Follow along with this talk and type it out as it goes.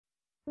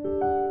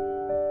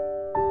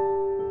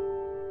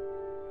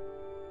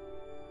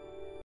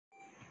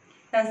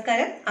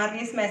നമസ്കാരം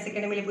RVS Maths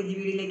Academy പുതിയ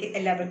വീഡിയോയിലേക്ക്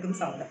എല്ലാവർക്കും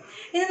സ്വാഗതം.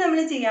 ഇന്ന് നമ്മൾ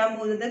ചെയ്യാൻ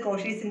പോകുന്നത്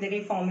Cauchy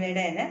Integral Formula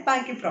യുടെ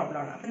ബാക്കി പ്രോബ്ലം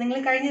ആണ്. അപ്പോൾ നിങ്ങൾ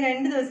കഴിഞ്ഞ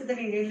 2 ദിവസത്തെ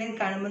വീഡിയോയിൽ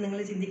കാണുമ്പോൾ നിങ്ങൾ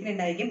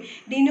ചിന്തിക്കുന്നുണ്ടായിരിക്കും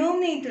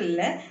ഡിനോമിനേറ്ററിൽ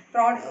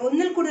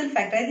ഒന്നിൽ കൂടുതൽ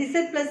ഫാക്ടർ അതായത്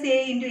z+a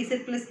 *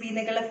 z+b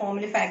എന്നൊക്കെയുള്ള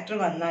ഫോമിൽ ഫാക്ടർ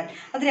വന്നാൽ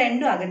അത്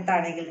രണ്ടും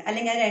അകത്താണെങ്കിൽ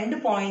അല്ലെങ്കിൽ ആ രണ്ട്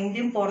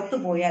പോയിന്റും പുറത്തു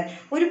പോയാൽ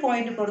ഒരു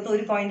പോയിന്റ് പുറത്ത്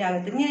ഒരു പോയിന്റ്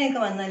അകത്ത്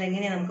ഇങ്ങനെയൊക്കെ വന്നാൽ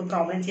എങ്ങനെയാണ് നമുക്ക്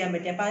പ്രോബ്ലം ചെയ്യാൻ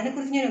പറ്റുക? അപ്പോൾ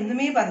അതിനെക്കുറിച്ച് ഞാൻ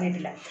ഒന്നുമേ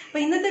പറഞ്ഞിട്ടില്ല.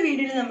 അപ്പോൾ ഇന്നത്തെ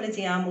വീഡിയോയിൽ നമ്മൾ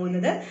ചെയ്യാൻ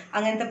പോകുന്നത്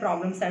അങ്ങനത്തെ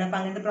പ്രോബ്ലംസ് ആണ്.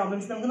 അപ്പോൾ അങ്ങനത്തെ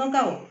പ്രോബ്ലംസ് നമുക്ക്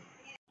നോക്കാവോ?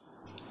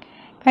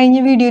 കഴിഞ്ഞ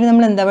വീഡിയോയിൽ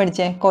നമ്മൾ എന്താ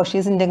പഠിച്ചത്?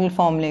 Cauchy's Integral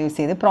Formula യൂസ്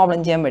ചെയ്ത് പ്രോബ്ലം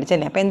ചെയ്യാൻ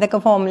പഠിച്ചല്ലേ? അപ്പോൾ എന്തൊക്കെ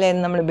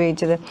ഫോർമുലയായിരുന്നു നമ്മൾ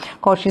ഉപയോഗിച്ചത്?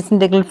 Cauchy's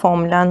Integral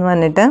Formula എന്ന്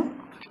പറഞ്ഞിട്ട്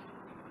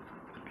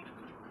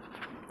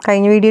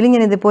കഴിഞ്ഞ വീഡിയോയിൽ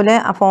ഞാൻ ഇതുപോലെ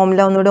ആ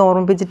ഫോർമുല ഒന്നുകൂടി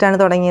ഓർമ്മിപ്പിച്ചിട്ടാണ്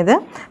തുടങ്ങിയത്.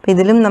 അപ്പോൾ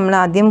ഇതിലും നമ്മൾ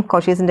ആദ്യം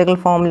Cauchy's Integral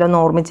Formula ഒന്ന്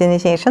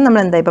ഓർമ്മിച്ചതിന് ശേഷം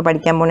നമ്മൾ എന്താ ഇപ്പോൾ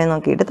പഠിക്കാൻ പോകണമെന്ന്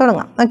നോക്കിയിട്ട്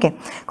തുടങ്ങാം. ഓക്കെ,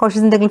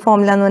 Cauchy's Integral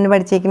Formula എന്ന് പറഞ്ഞ്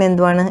പഠിച്ചേക്കുന്നത്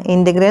എന്തുവാണ്?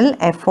 Integral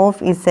f of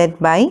z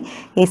by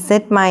z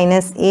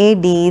minus a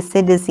dz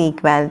is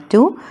equal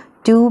to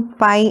 2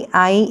 pi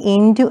I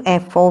into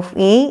f of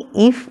a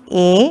if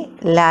a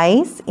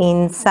lies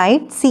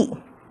inside C.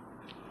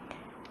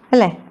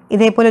 അല്ലേ?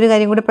 ഇതേപോലെ ഒരു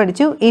കാര്യം കൂടെ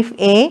പഠിച്ചു. ഇഫ്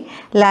എ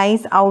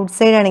ലൈസ്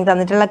ഔട്ട്സൈഡ് ആണെങ്കിൽ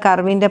തന്നിട്ടുള്ള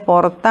കർവിൻ്റെ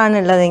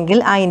പുറത്താണുള്ളതെങ്കിൽ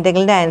ആ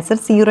ഇൻ്റഗ്രലിൻ്റെ ആൻസർ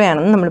 0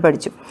 ആണെന്ന് നമ്മൾ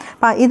പഠിച്ചു.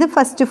 അപ്പോൾ ഇത്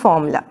ഫസ്റ്റ്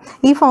ഫോർമുല.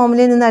 ഈ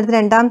ഫോർമുലയിൽ നിന്ന് അടുത്ത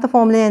രണ്ടാമത്തെ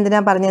ഫോർമുല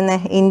എന്തിനാണ്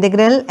പറഞ്ഞത്?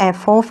 Integral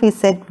F of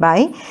ഇസെറ്റ് by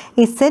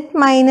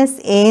ഇസെറ്റ് minus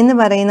A എന്ന്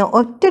പറയുന്ന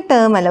ഒറ്റ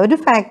ടേം അല്ല, ഒരു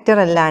ഫാക്ടർ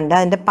അല്ലാണ്ട്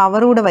അതിൻ്റെ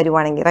പവർ കൂടെ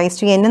വരുവാണെങ്കിൽ റൈസ്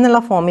ടു n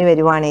എന്നുള്ള ഫോമിൽ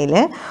വരുവാണെങ്കിൽ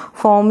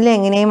ഫോർമുല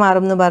എങ്ങനെയും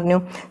മാറും എന്ന് പറഞ്ഞു.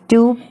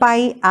 2 pi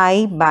I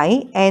by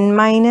n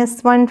minus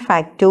 1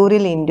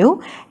 factorial into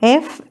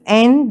f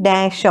n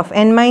dash of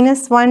n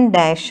minus 1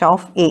 dash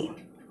of a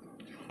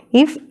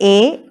if a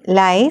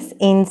lies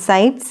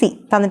inside C.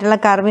 തന്നിട്ടുള്ള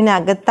കർവിന്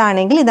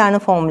അകത്താണെങ്കിൽ ഇതാണ്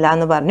ഫോർമുല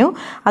എന്ന് പറഞ്ഞു.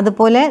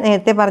 അതുപോലെ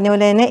നേരത്തെ പറഞ്ഞ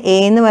പോലെ തന്നെ എ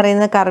എന്ന്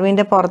പറയുന്ന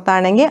കർവിൻ്റെ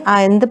പുറത്താണെങ്കിൽ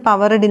എന്ത്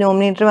പവർ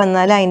ഡിനോമിനേറ്റർ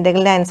വന്നാലും ആ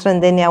ഇൻ്റഗ്രലിൻ്റെ ആൻസർ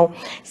എന്ത് തന്നെയാവും?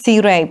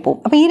 0 ആയി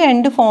പോകും. അപ്പോൾ ഈ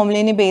രണ്ട്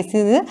ഫോർമുലേനെ ബേസ്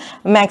ചെയ്ത്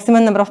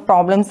മാക്സിമം നമ്പർ ഓഫ്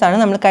പ്രോബ്ലംസ് ആണ്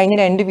നമ്മൾ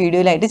കഴിഞ്ഞ 2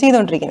 വീഡിയോയിലായിട്ട്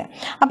ചെയ്തുകൊണ്ടിരിക്കുന്നത്.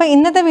 അപ്പോൾ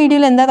ഇന്നത്തെ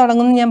വീഡിയോയിൽ എന്താ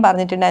തുടങ്ങുമെന്ന് ഞാൻ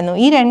പറഞ്ഞിട്ടുണ്ടായിരുന്നു.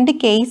 ഈ 2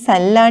 കേസ്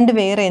അല്ലാണ്ട്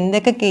വേറെ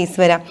എന്തൊക്കെ കേസ്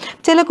വരാം?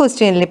 ചില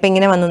ക്വസ്റ്റ്യനിൽ ഇപ്പോൾ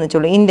ഇങ്ങനെ വന്നു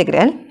വെച്ചോളൂ.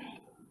 Integral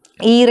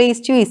e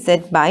raised to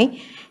z by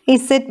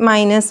z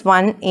minus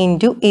 1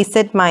 into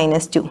z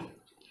minus 2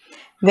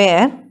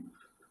 where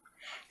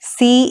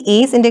c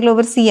is integral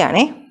over c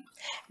ആണ്,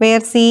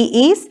 where c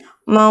is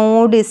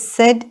mod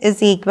z is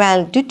equal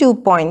to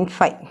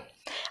 2.5.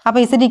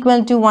 അപ്പോൾ z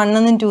equal to 1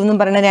 എന്നും 2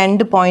 എന്നും പറയുന്ന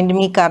 2 പോയിന്റും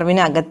ഈ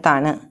കർവിന്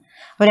അകത്താണ്.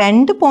 അപ്പോൾ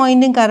 2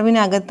 പോയിന്റും കർവിന്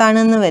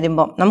അകത്താണെന്ന്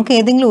വരുമ്പോൾ നമുക്ക്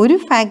ഏതെങ്കിലും ഒരു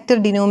ഫാക്ടർ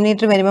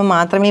ഡിനോമിനേറ്റർ വരുമ്പോൾ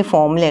മാത്രമേ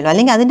ഫോർമുല ഉള്ളൂ,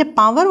 അല്ലെങ്കിൽ അതിൻ്റെ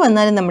പവർ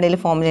വന്നാലും നമ്മുടെ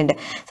കയ്യിൽ ഫോർമുല ഉണ്ട്.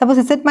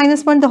 Suppose z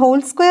minus 1 the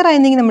whole square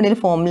ആയിരുന്നെങ്കിൽ നമ്മുടെ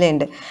കയ്യിൽ ഫോർമുല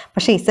ഉണ്ട്.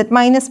 പക്ഷേ z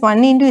minus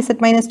 1 into z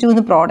minus 2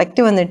 എന്ന്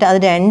പ്രോഡക്റ്റ് വന്നിട്ട് അത്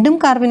രണ്ടും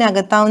കർവിന്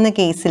അകത്താവുന്ന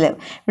കേസിൽ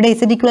ഇവിടെ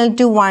z equal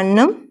to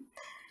 1ഉം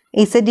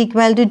z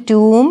equal to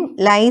 2ഉം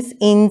lies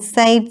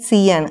inside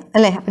C ആണ്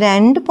അല്ലേ? അപ്പോൾ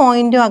 2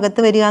 പോയിന്റും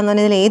അകത്ത് വരിക എന്ന്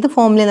പറഞ്ഞാൽ ഏത്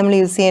ഫോർമുല നമ്മൾ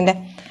യൂസ്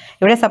ചെയ്യേണ്ടത്?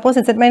 ഇവിടെ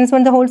suppose z minus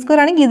 1 the whole square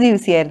ആണെങ്കിൽ ഇത്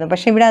യൂസ് ചെയ്യായിരുന്നു.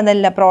 പക്ഷേ ഇവിടെ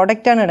അതല്ല,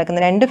 പ്രോഡക്റ്റാണ്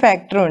നടക്കുന്നത്, 2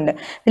 ഫാക്ടറും ഉണ്ട്.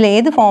 ഇതിൽ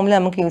ഏത് ഫോർമുല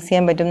നമുക്ക് യൂസ്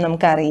ചെയ്യാൻ പറ്റും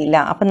നമുക്കറിയില്ല.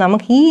 അപ്പം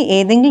നമുക്ക് ഈ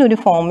ഏതെങ്കിലും ഒരു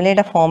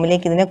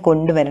ഫോർമുലയിലേക്ക് ഇതിനെ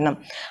കൊണ്ടുവരണം.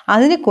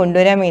 അതിന്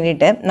കൊണ്ടുവരാൻ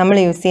വേണ്ടിയിട്ട് നമ്മൾ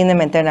യൂസ് ചെയ്യുന്ന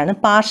മെത്തേഡാണ്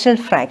പാർഷ്യൽ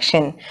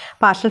ഫ്രാക്ഷൻ.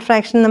 പാർഷ്യൽ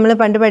ഫ്രാക്ഷൻ നമ്മൾ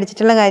പണ്ട്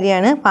പഠിച്ചിട്ടുള്ള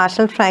കാര്യമാണ്.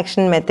 പാർഷ്യൽ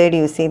ഫ്രാക്ഷൻ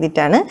മെത്തേഡ് യൂസ്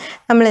ചെയ്തിട്ടാണ്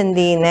നമ്മൾ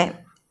എന്ത് ചെയ്യുന്നത്?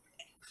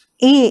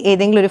 ഈ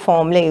ഏതെങ്കിലും ഒരു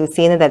ഫോർമുല യൂസ്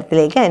ചെയ്യുന്ന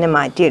തരത്തിലേക്ക് അതിനെ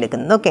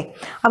മാറ്റിയെടുക്കുന്നത്. ഓക്കെ,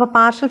 അപ്പോൾ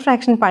പാർഷ്യൽ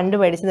ഫ്രാക്ഷൻ പണ്ട്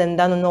പഠിച്ചത്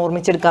എന്താണെന്നൊന്ന്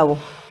ഓർമ്മിച്ചെടുക്കാവോ?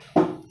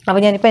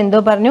 അപ്പോൾ ഞാനിപ്പോൾ എന്തോ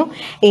പറഞ്ഞു?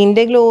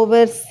 Integral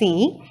over C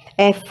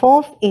F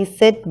of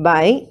ഇസെറ്റ്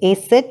by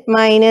ഇസെറ്റ്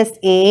minus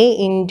A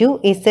into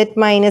ഇസെറ്റ്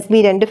minus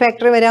B. 2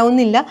 factor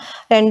വരാവുന്നില്ല,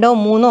 2,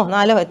 3,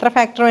 4 എത്ര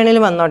ഫാക്ടർ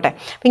വേണേലും വന്നോട്ടെ.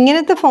 അപ്പം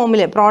ഇങ്ങനത്തെ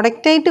ഫോമിൽ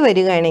പ്രോഡക്റ്റായിട്ട്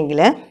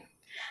വരികയാണെങ്കിൽ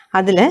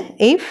അതിൽ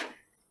if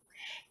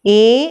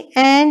A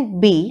and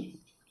B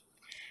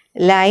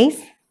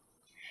lies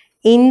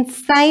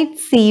inside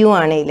C U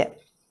ആണെങ്കിൽ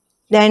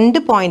 2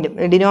 പോയിന്റും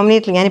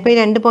ഡിനോമിനേറ്റർ, ഞാനിപ്പോൾ ഈ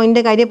 2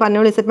 പോയിന്റിൻ്റെ കാര്യം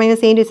പറഞ്ഞോളൂ. ഇസെറ്റ്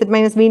minus A into ഇസെറ്റ്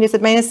minus B into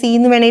ഇസെറ്റ് minus C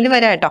എന്ന് വേണമെങ്കിൽ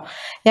വരാം കേട്ടോ.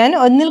 ഞാൻ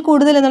ഒന്നിൽ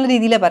കൂടുതൽ എന്നുള്ള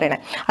രീതിയിലാണ് പറയണേ.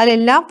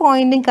 അതിലെല്ലാ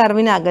പോയിന്റും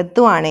കർവിന്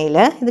അകത്തുവാണെങ്കിൽ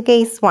ഇത്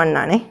കേസ് 1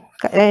 ആണ്.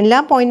 എല്ലാ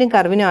പോയിന്റും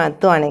കർവിന്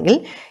അകത്തുവാണെങ്കിൽ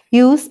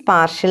യൂസ്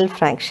പാർഷ്യൽ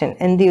ഫ്രാക്ഷൻ.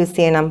 എന്ത് യൂസ്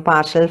ചെയ്യണം?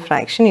 പാർഷ്യൽ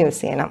ഫ്രാക്ഷൻ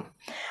യൂസ് ചെയ്യണം.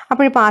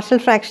 അപ്പോൾ ഈ പാർഷ്യൽ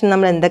ഫ്രാക്ഷൻ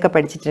നമ്മൾ എന്തൊക്കെ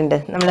പഠിച്ചിട്ടുണ്ട്?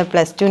 നമ്മൾ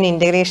 +2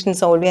 ഇൻ്റഗ്രേഷൻ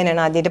സോൾവ്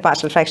ചെയ്യാനാണ് ആദ്യമായിട്ട്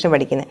പാർഷ്യൽ ഫ്രാക്ഷൻ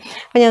പഠിക്കുന്നത്.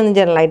 അപ്പോൾ ഞാൻ ഒന്ന്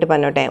ജനറലായിട്ട്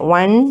പറഞ്ഞോട്ടെ.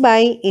 1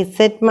 by z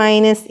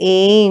minus a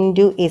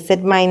into z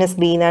minus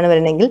b എന്നാണ്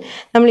വരണമെങ്കിൽ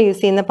നമ്മൾ യൂസ്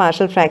ചെയ്യുന്ന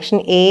partial fraction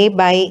a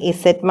by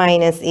z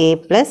minus a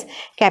plus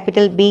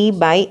capital b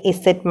by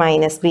z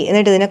minus b.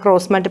 എന്നിട്ട് ഇതിനെ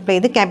ക്രോസ് മൾട്ടിപ്ലൈ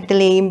ചെയ്ത്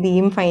ക്യാപിറ്റൽ എയും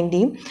ബിയും ഫൈൻഡ്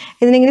ചെയ്യും.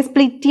 ഇതിനെങ്ങനെ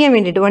സ്പ്ലിറ്റ് ചെയ്യാൻ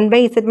വേണ്ടിയിട്ട് 1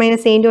 by z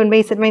minus a into 1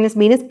 by z minus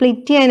b നെ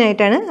സ്പ്ലിറ്റ്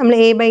ചെയ്യാനായിട്ടാണ് നമ്മൾ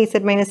a by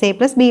z minus a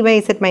plus b by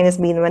z minus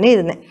b എന്ന് പറഞ്ഞ്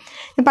എഴുതുന്നത്.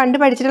 പണ്ട്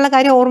പഠിച്ചിട്ടുള്ള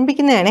കാര്യം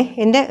ഓർമ്മിപ്പിക്കുന്നതാണ്.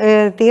 എൻ്റെ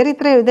തിയറി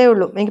ഇത്രേ ഇതേ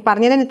ഉള്ളൂ, എനിക്ക്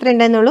പറഞ്ഞുതരാൻ ഇത്ര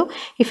ഉണ്ടായിരുന്നുള്ളൂ.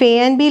 If A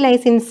and B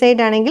lies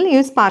inside ആണെങ്കിൽ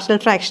യൂസ് പാർഷ്യൽ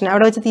ഫ്രാക്ഷൻ.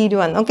 അവിടെ വെച്ച്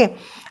തീരുവാന്ന്. ഓക്കെ,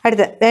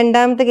 അടുത്ത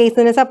രണ്ടാമത്തെ കേസ്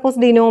തന്നെ സപ്പോസ്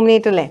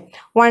ഡിനോമിനേറ്റർ അല്ലേ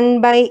 1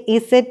 by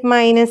z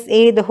minus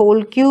a the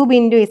whole cube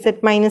into z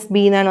minus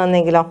b എന്നാണ്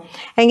വന്നെങ്കിലോ,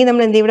 എങ്കിൽ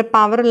നമ്മൾ എന്ത് ചെയ്യും? ഇവിടെ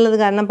പവർ ഉള്ളത്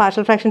കാരണം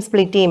പാർഷ്യൽ ഫ്രാക്ഷൻ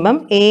സ്പ്ലിറ്റ് ചെയ്യുമ്പം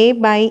a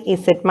by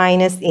z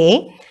minus a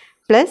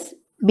plus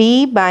b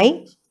by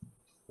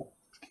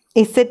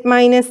z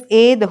minus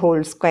a the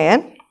whole square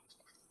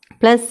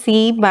plus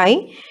c by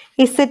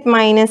z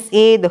minus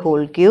a the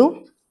whole cube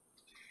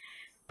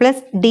plus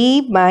d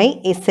by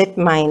z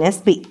minus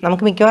b.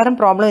 നമുക്ക് മിക്കവാറും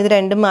problem ഇത്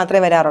രണ്ടും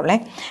മാത്രമേ വരാറുള്ളൂ.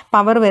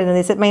 Power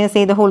വരുന്നത് z minus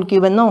a the whole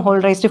cube എന്നോ whole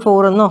raise to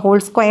 4 എന്നോ whole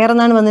square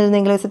എന്നാണ്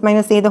വന്നിരുന്നെങ്കിൽ z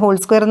minus a the whole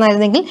square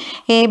എന്നായിരുന്നെങ്കിൽ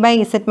a by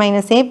z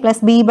minus a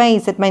plus b by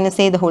z minus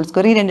a the whole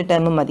square ഈ രണ്ട്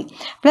ടേമും മതി.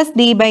 Plus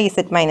d by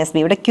z minus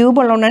b. ഇവിടെ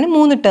cube ഉള്ളതുകൊണ്ടാണ്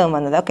 3 term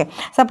വന്നത്. Okay,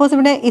 suppose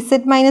ഇവിടെ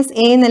z minus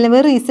a എന്നല്ല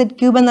വേറെ z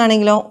cube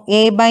എന്നാണെങ്കിലോ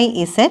a by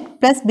z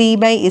plus b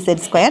by z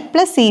square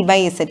plus c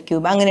by z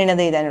cube അങ്ങനെയാണ്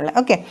അത് എഴുതാനുള്ളത്.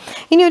 ഓക്കെ,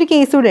 ഇനി ഒരു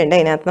കേസ് കൂടെ ഉണ്ട്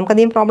അതിനകത്ത്,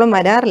 നമുക്കധികം പ്രോബ്ലം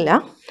വരാറില്ല.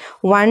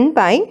 1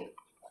 by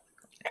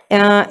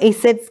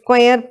z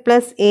square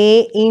plus a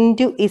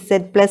into z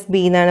plus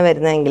b എന്നാണ്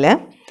വരുന്നതെങ്കിൽ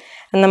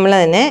നമ്മൾ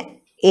തന്നെ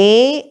a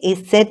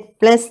z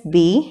plus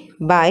b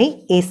by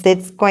z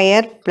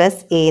square plus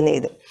a എന്ന്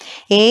എഴുതും.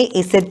 a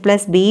z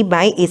plus b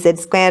by z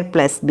square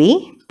plus b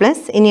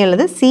plus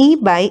ഇനിയുള്ളത് c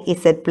by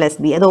z plus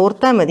B. അത്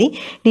ഓർത്താൽ മതി.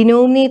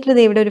 ഡിനോമിനേറ്റർ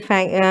ഇവിടെ ഒരു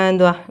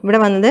എന്തുവാ ഇവിടെ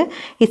വന്നത്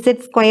z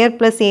സ്ക്വയർ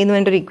പ്ലസ് എ എന്ന്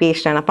പറഞ്ഞൊരു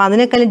ഇക്വേഷനാണ്. അപ്പോൾ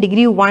അതിനേക്കാളും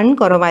ഡിഗ്രി 1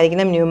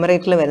 കുറവായിരിക്കണം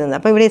ന്യൂമറേറ്ററിൽ വരുന്നത്.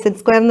 അപ്പോൾ ഇവിടെ z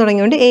സ്ക്വയർ എന്ന്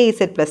തുടങ്ങിയുകൊണ്ട് a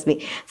z plus B.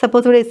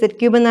 Suppose ഇവിടെ z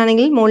ക്യൂബ്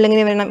എന്നാണെങ്കിൽ മുകളിൽ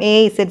എങ്ങനെ വരണം a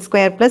z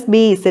square plus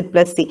b z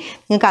plus C.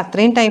 നിങ്ങൾക്ക്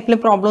അത്രയും ടൈപ്പിൽ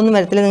പ്രോബ്ലം ഒന്നും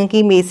വരത്തില്ല, നിങ്ങൾക്ക്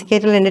ഈ ബേസിക്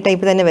ആയിട്ടുള്ള രണ്ട്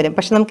ടൈപ്പ് തന്നെ വരും.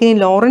 പക്ഷേ നമുക്ക് ഇനി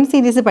ലോറൻസ്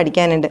സീരീസ്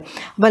പഠിക്കാനുണ്ട്.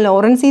 അപ്പോൾ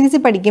ലോറൻസ്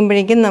സീരീസ്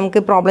പഠിക്കുമ്പോഴേക്കും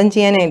നമുക്ക് പ്രോബ്ലം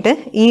ചെയ്യാനായിട്ട്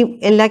ഈ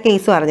എല്ലാ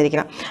കേസും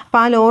അറിഞ്ഞിരിക്കണം.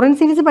 അപ്പോൾ ആ ലോറൻസ്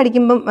സീരീസ്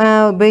പഠിക്കുമ്പം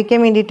ഉപയോഗിക്കാൻ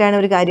വേണ്ടിയിട്ടാണ്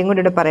ഒരു കാര്യം കൂടി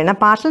ഇവിടെ പറയുന്നത്.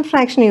 പാർഷ്യൽ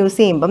ഫ്രാക്ഷൻ യൂസ്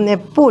ചെയ്യുമ്പം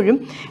എപ്പോഴും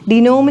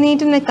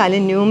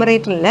ഡിനോമിനേറ്ററിനെക്കാളും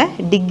ന്യൂമറേറ്ററിൽ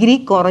ഡിഗ്രി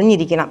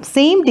കുറഞ്ഞിരിക്കണം.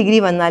 സെയിം ഡിഗ്രി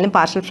വന്നാലും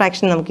പാർഷ്യൽ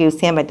ഫ്രാക്ഷൻ നമുക്ക് യൂസ്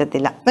ചെയ്യാൻ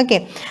പറ്റത്തില്ല. Okay,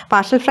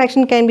 partial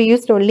fraction can be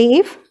used only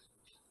if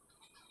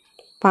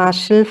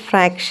partial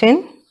fraction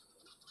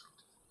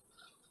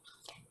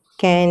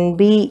can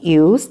be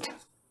used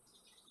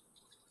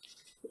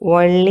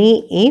only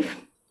if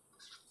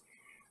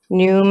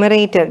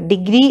numerator,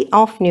 degree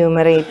of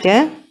numerator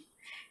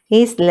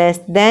is less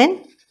than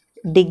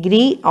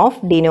degree of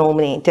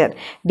denominator.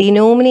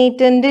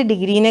 ഡിനോമിനേറ്ററിൻ്റെ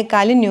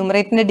ഡിഗ്രീനേക്കാളും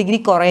ന്യൂമറേറ്ററിൻ്റെ degree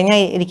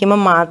കുറഞ്ഞിരിക്കുമ്പോൾ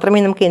മാത്രമേ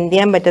നമുക്ക് എന്ത്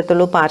ചെയ്യാൻ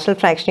പറ്റത്തുള്ളൂ, partial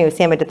fraction use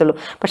ചെയ്യാൻ പറ്റത്തുള്ളൂ.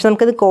 പക്ഷെ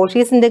നമുക്കത്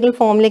കോഷീസ് ഇൻ്റഗ്രൽ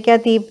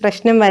ഫോമിലേക്കകത്ത് ഈ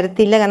പ്രശ്നം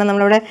വരത്തില്ല. കാരണം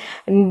നമ്മളിവിടെ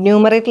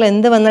ന്യൂമറേറ്ററിൽ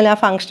എന്ത് വന്നാലും ആ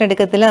ഫംഗ്ഷൻ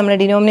എടുക്കത്തില്ല, നമ്മുടെ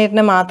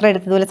ഡിനോമിനേറ്ററിനെ മാത്രം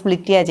എടുത്തതുപോലെ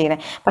സ്പ്ലിറ്റ് ചെയ്യുക ചെയ്യണം.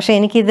 പക്ഷേ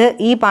എനിക്കിത്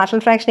ഈ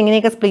പാർഷ്യൽ ഫ്രാക്ഷൻ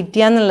ഇങ്ങനെയൊക്കെ സ്പ്ലിറ്റ്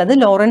ചെയ്യുക എന്നുള്ളത്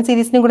ലോറൻസ്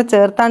സീരീസിനും കൂടെ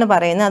ചേർത്താണ്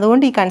പറയുന്നത്.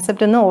 അതുകൊണ്ട് ഈ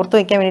കൺസെപ്റ്റ് ഒന്ന് ഓർത്ത്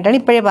വയ്ക്കാൻ വേണ്ടിയിട്ടാണ്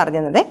ഇപ്പോഴേ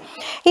പറഞ്ഞത്.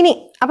 ഇനി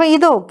അപ്പോൾ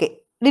ഇത് ഓക്കെ,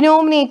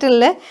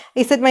 ഡിനോമിനേറ്ററിൽ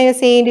z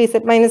minus A into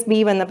z minus B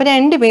വന്നു. അപ്പോൾ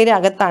രണ്ട് പേര്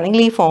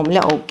അകത്താണെങ്കിൽ ഈ ഫോമുല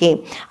ഓക്കെ.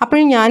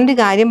 അപ്പോഴും ഞാനൊരു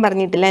കാര്യം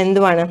പറഞ്ഞിട്ടില്ല,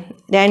 എന്തുവാണ്,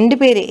 രണ്ട്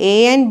പേര് A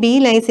and B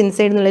lies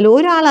inside എന്നുള്ളതിൽ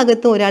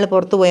ഒരാളകത്തും ഒരാൾ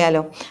പുറത്തു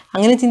പോയാലോ,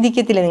 അങ്ങനെ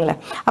ചിന്തിക്കത്തില്ല നിങ്ങൾ.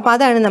 അപ്പോൾ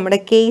അതാണ് നമ്മുടെ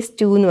കേസ്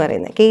 2 എന്ന്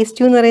പറയുന്നത്. കേസ്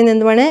 2 എന്ന് പറയുന്നത്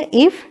എന്തുവാണ്,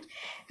 if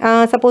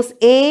suppose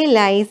A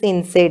lies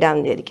inside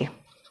ആണെന്ന് വിചാരിക്കും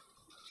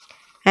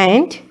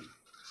and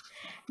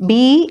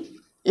B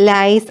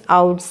lies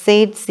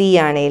outside C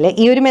ആണെങ്കിൽ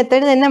ഈ ഒരു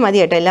മെത്തേഡ് തന്നെ മതി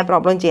കേട്ടോ എല്ലാ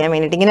പ്രോബ്ലം ചെയ്യാൻ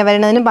വേണ്ടിയിട്ട്. ഇങ്ങനെ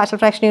വരുന്നതിനും പാർഷ്യൽ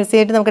ഫ്രാക്ഷൻ യൂസ്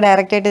ചെയ്തിട്ട് നമുക്ക്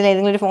ഡയറക്റ്റ് ആയിട്ട്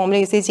ഏതെങ്കിലും ഒരു ഫോമുല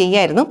യൂസ്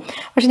ചെയ്യായിരുന്നു.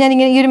 പക്ഷേ ഞാൻ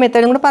ഇങ്ങനെ ഈ ഒരു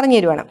മെത്തേഡും കൂടെ പറഞ്ഞു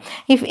തരുവാണ്.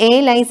 If A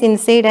lies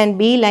inside and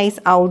B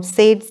lies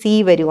outside C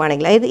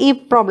വരുവാണെങ്കിൽ, അതായത് ഈ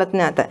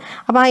പ്രോബ്ലത്തിനകത്ത്,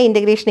 അപ്പോൾ ആ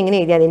ഇൻറ്റഗ്രേഷൻ ഇങ്ങനെ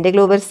എഴുതിയാൽ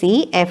integral over C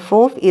F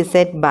of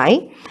Z by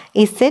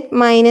Z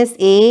minus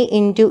A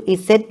into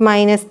Z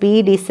minus B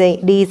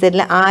D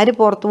ഇസെഡിൽ ആര്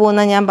പുറത്തു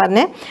പോകുന്ന ഞാൻ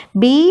പറഞ്ഞത്,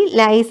 ബി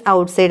ലൈസ്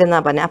ഔട്ട്സൈഡ്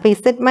എന്നാണ് പറഞ്ഞത്. അപ്പോൾ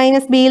ഇസെഡ്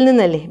മൈനസ് ബിയിൽ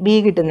നിന്നല്ലേ ബി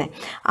കിട്ടുന്നത്.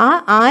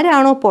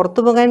 ആരാണോ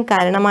പുറത്തു പോകാൻ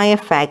കാരണമായ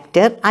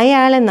ഫാക്ടർ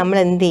അയാളെ നമ്മൾ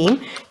എന്ത് ചെയ്യും,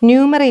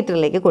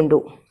 ന്യൂമറേറ്ററിലേക്ക്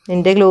കൊണ്ടുപോകും.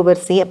 Integral over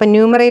C. അപ്പം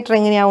ന്യൂമറേറ്റർ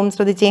എങ്ങനെയാവും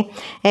ശ്രദ്ധിച്ചേ,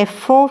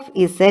 F of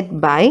Z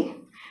by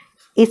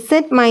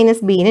Z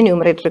minus ബീനെ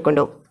ന്യൂമറേറ്ററിൽ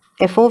കൊണ്ടുപോകും.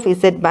 F of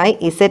Z by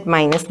Z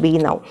minus B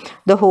എന്നാവും.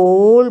 The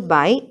whole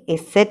by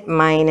Z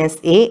minus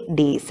A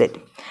D Z.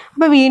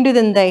 അപ്പോൾ വീണ്ടും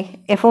ഇതെന്തായി,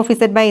 F of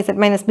Z by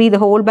Z minus B the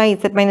whole by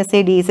Z minus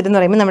A D Z എന്ന്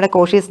പറയുമ്പോൾ നമ്മുടെ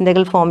Cauchy's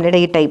integral ഫോമുലയുടെ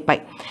ഈ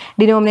ടൈപ്പായി.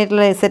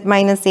 ഡിനോമിനേറ്ററിൽ Z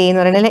minus A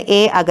എന്ന് പറയുന്നത്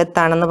എ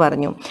അകത്താണെന്ന്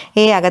പറഞ്ഞു.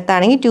 A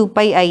അകത്താണെങ്കിൽ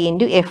 2πi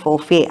into F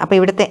of A. അപ്പോൾ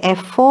ഇവിടുത്തെ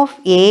എഫ് ഓഫ്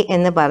എ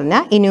എന്ന്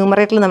പറഞ്ഞാൽ ഈ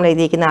ന്യൂമറേറ്ററിൽ നമ്മൾ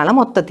എഴുതിയിരിക്കുന്ന ആളെ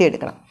മൊത്തത്തിൽ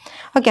എടുക്കണം.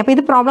 ഓക്കെ, അപ്പോൾ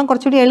ഇത് പ്രോബ്ലം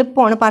കുറച്ചുകൂടി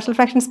എളുപ്പമാണ്. പാർഷ്യൽ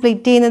ഫ്രാക്ഷൻ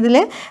സ്പ്ലിറ്റ് ചെയ്യുന്നതിൽ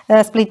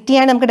സ്പ്ലിറ്റ്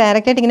ചെയ്യാൻ നമുക്ക്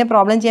ഡയറക്റ്റായിട്ട് ഇങ്ങനെ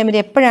പ്രോബ്ലം ചെയ്യാൻ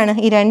പറ്റും. എപ്പോഴാണ്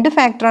ഈ രണ്ട്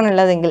ഫാക്ടറാണ്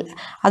ഉള്ളതെങ്കിൽ,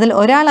 അതിൽ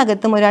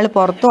ഒരാളകത്തും ഒരാൾ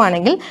പുറത്തും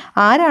ആണെങ്കിൽ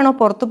ആരാണോ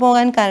പുറത്തു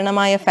പോകാൻ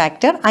കാരണമായ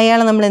ഫാക്ടർ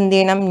അയാളെ നമ്മൾ എന്ത്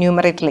ചെയ്യണം,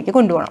 ന്യൂമറേറ്ററിലേക്ക്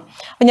കൊണ്ടുപോകണം.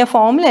 അപ്പോൾ ഞാൻ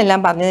ഫോമുല എല്ലാം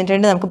പറഞ്ഞു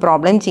തന്നിട്ടുണ്ട്, നമുക്ക്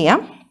പ്രോബ്ലം ചെയ്യാം.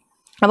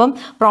 അപ്പം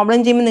പ്രോബ്ലം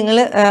ചെയ്യുമ്പോൾ നിങ്ങൾ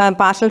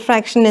പാർഷ്യൽ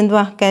ഫ്രാക്ഷൻ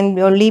എന്തുവാ, can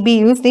only be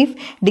used if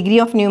degree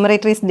of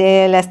numerator is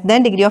less than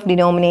degree of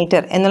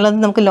denominator എന്നുള്ളത്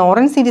നമുക്ക്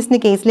ലോറൻസ് സീരീസിൻ്റെ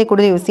കേസിലേക്ക്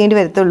കൂടുതൽ യൂസ് ചെയ്യേണ്ടി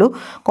വരത്തുള്ളൂ.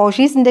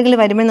 കോഷീസ് ഇൻ്റഗ്രൽ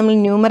വരുമ്പോൾ നമ്മൾ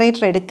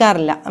ന്യൂമറേറ്റർ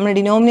എടുക്കാറില്ല, നമ്മൾ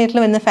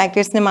ഡിനോമിനേറ്ററിൽ വരുന്ന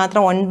ഫാക്ടേഴ്സിനെ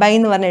മാത്രം 1/,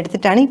 എന്ന് പറഞ്ഞ്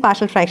എടുത്തിട്ടാണ് ഈ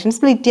പാർഷ്യൽ ഫ്രാക്ഷൻ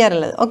സ്പ്ലിറ്റ്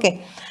ചെയ്യാറുള്ളത്. ഓക്കെ,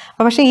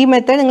 പക്ഷേ ഈ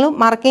മെത്തേഡ് നിങ്ങൾ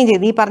മറക്കുകയും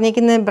ചെയ്ത് ഈ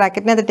പറഞ്ഞേക്കുന്ന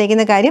ബ്രാക്കറ്റിനകത്ത്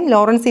ഇട്ടേക്കുന്ന കാര്യം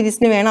ലോറൻസ്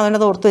സീരീസിന് വേണം,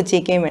 അതുകൊണ്ട് അത് ഓർത്ത്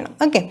വെച്ചേക്കുകയും വേണം.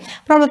 ഓക്കെ,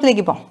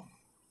 പ്രോബ്ലത്തിലേക്ക് പോകാം.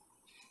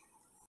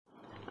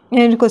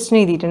 ഞാനൊരു ക്വസ്റ്റ്യൻ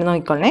എഴുതിയിട്ടുണ്ട്,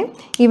 നോക്കിക്കോളേ.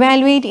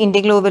 Evaluate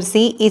integral over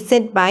C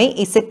Z by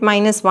Z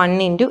minus 1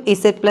 into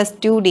Z plus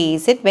 2 D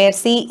Z where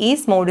C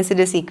is mode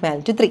Z is equal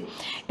to 3.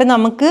 ഇപ്പം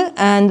നമുക്ക്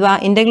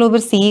ഇൻറ്റഗ്രൽ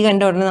ഓവർ സി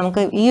കണ്ട ഉടനെ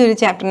നമുക്ക് ഈ ഒരു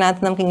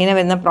ചാപ്റ്ററിനകത്ത് നമുക്ക് ഇങ്ങനെ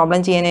വരുന്ന പ്രോബ്ലം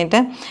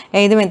ചെയ്യാനായിട്ട്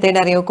ഏത്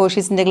മെത്തേഡ് അറിയോ?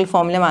 കോഷീസ് ഇൻറ്റഗ്രൽ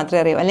ഫോർമുല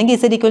മാത്രമേ അറിയൂ. അല്ലെങ്കിൽ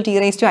Z equal T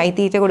raise to I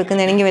തീറ്റ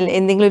കൊടുക്കുന്നതാണെങ്കിൽ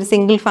എന്തെങ്കിലും ഒരു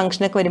സിംഗിൾ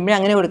ഫംഗ്ഷനൊക്കെ വരുമ്പോഴേ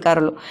അങ്ങനെ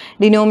കൊടുക്കാറുള്ളൂ.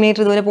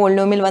 ഡിനോമിനേറ്റർ ഇതുപോലെ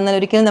പോളിനോമിയൽ വന്നാൽ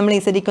ഒരിക്കലും നമ്മൾ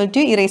Z equal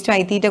to E raise to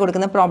I തീറ്റ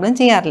കൊടുക്കുന്ന പ്രോബ്ലം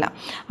ചെയ്യാറില്ല.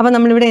 അപ്പോൾ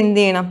നമ്മളിവിടെ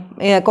എന്ത് ചെയ്യണം?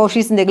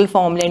 കോഷീസ് ഇൻറ്റഗ്രൽ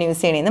ഫോർമുലയാണ്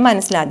യൂസ് ചെയ്യണമെന്ന്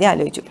മനസ്സിലാദ്യം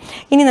ആലോചിച്ചു.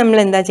 ഇനി നമ്മൾ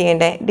എന്താ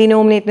ചെയ്യേണ്ടത്?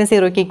 ഡിനോമിനേറ്ററിന്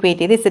സീറോയ്ക്ക് ഇക്വേറ്റ്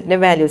ചെയ്ത് ഇസെറ്റിൻ്റെ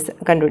വാല്യൂസ്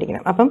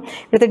കണ്ടുപിടിക്കണം. അപ്പം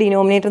ഇവിടുത്തെ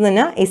ഡിനോമിനേറ്റർ എന്ന്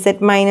പറഞ്ഞാൽ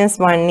Z minus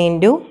 1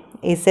 into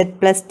Z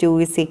plus 2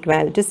 is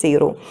equal to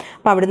 0.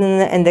 അപ്പോൾ അവിടെ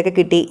നിന്ന് എന്തൊക്കെ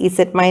കിട്ടി?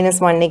 ഇസെഡ്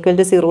മൈനസ് 1 ഈക്വൽ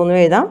ടു 0 എന്ന്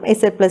എഴുതാം.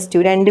 ഇസെഡ് പ്ലസ്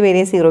 2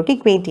 രണ്ടുപേരെയും സീറോയ്ക്ക്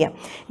ഇക്വേറ്റ് ചെയ്യാം.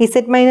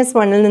 ഇസെഡ് മൈനസ്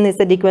 1ൽ നിന്ന്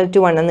ഇസെഡ് ഈക്വൽ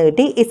ടു 1 എന്ന്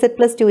കിട്ടി. ഇസെഡ്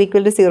പ്ലസ് 2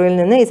 ഈക്വൽ ടു 0ൽ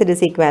നിന്ന് ഇസെഡ്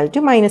ഇസ് ഈക്വൽ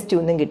ടു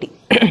 -2 എന്നും കിട്ടി.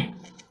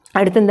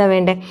 അടുത്തെന്താ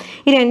വേണ്ടേ?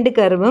 ഈ രണ്ട്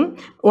കർവും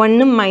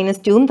 1ഉം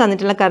 -2ഉം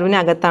തന്നിട്ടുള്ള കർവിന്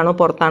അകത്താണോ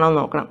പുറത്താണോ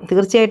നോക്കണം.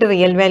 തീർച്ചയായിട്ടും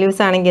റിയൽ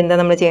വാല്യൂസ് ആണെങ്കിൽ എന്താ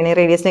നമ്മൾ ചെയ്യണേ?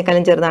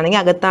 റേഡിയസിനേക്കാളും ചെറുതാണെങ്കിൽ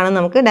അകത്താണെന്ന്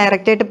നമുക്ക്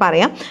ഡയറക്റ്റായിട്ട്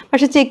പറയാം.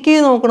 പക്ഷേ ചെക്ക്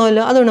ചെയ്ത്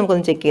നോക്കണമല്ലോ, അതുകൊണ്ട്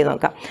നമുക്കൊന്ന് ചെക്ക് ചെയ്ത്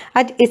നോക്കാം.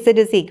 At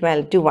Z is equal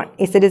to 1,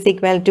 Z is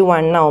equal to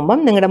 1 ആകുമ്പം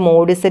നിങ്ങളുടെ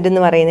മോഡ് ഇസെഡ്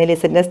എന്ന് പറയുന്നതിൽ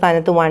ഇസെഡിൻ്റെ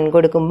സ്ഥാനത്ത് 1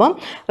 കൊടുക്കുമ്പം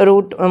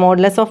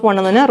മോഡുലസ് ഓഫ് 1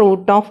 എന്ന് പറഞ്ഞാൽ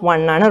റൂട്ട് ഓഫ്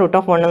 1 ആണ്. റൂട്ട്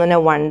ഓഫ് 1 എന്ന്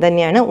പറഞ്ഞാൽ 1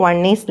 തന്നെയാണ്.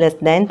 1 ഈസ് ലെസ്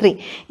ദാൻ 3.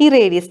 ഈ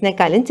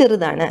റേഡിയസിനേക്കാളും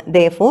ചെറുതാണ്.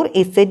 Therefore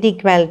Z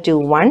equal to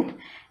 1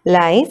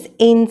 lies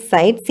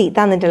inside C,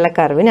 തന്നിട്ടുള്ള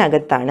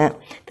കർവിനകത്താണ്.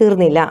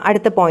 തീർന്നില്ല,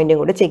 അടുത്ത പോയിന്റും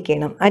കൂടെ ചെക്ക്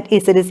ചെയ്യണം. At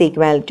Z is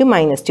equal to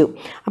 -2.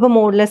 അപ്പോൾ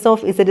modulus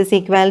of Z is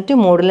equal to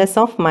modulus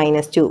of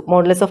 -2.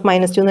 Modulus of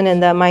 -2 എന്ന് പറഞ്ഞാൽ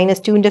എന്താ?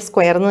 -2ൻ്റെ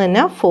സ്ക്വയർ എന്ന്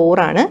പറഞ്ഞാൽ 4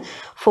 ആണ്.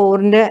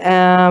 4ൻ്റെ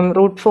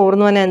റൂട്ട് 4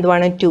 എന്ന് പറഞ്ഞാൽ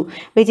എന്തുവാണ്? 2,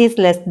 which is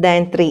less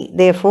than 3.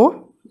 Therefore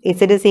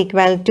Z is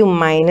equal to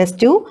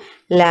 -2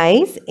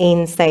 lies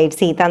inside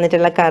C,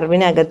 തന്നിട്ടുള്ള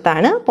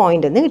കർവിനകത്താണ്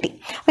പോയിന്റ് എന്ന് കിട്ടി.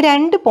 അപ്പോൾ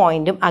രണ്ട്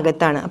പോയിന്റും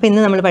അകത്താണ്. അപ്പോൾ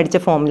ഇന്ന് നമ്മൾ പഠിച്ച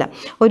ഫോർമുല,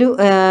 ഒരു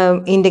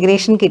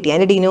ഇൻ്റഗ്രേഷൻ കിട്ടി,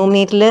 അതിൻ്റെ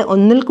ഡിനോമിനേറ്ററിൽ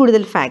ഒന്നിൽ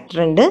കൂടുതൽ ഫാക്ടർ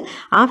ഉണ്ട്.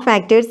 ആ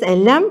ഫാക്ടേഴ്സ്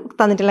എല്ലാം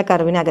തന്നിട്ടുള്ള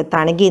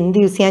കർവിനകത്താണെങ്കിൽ എന്ത്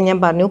യൂസ് ചെയ്യാൻ ഞാൻ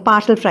പറഞ്ഞു?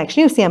 പാർഷ്യൽ ഫ്രാക്ഷൻ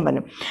യൂസ് ചെയ്യാൻ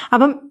പറഞ്ഞു.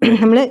 അപ്പം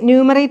നമ്മൾ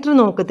ന്യൂമറേറ്റർ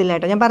നോക്കത്തില്ല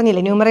കേട്ടോ. ഞാൻ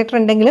പറഞ്ഞില്ലേ, ന്യൂമറേറ്റർ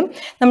ഉണ്ടെങ്കിലും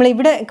നമ്മൾ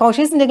ഇവിടെ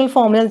കോഷീസ് ഇൻ്റഗ്രൽ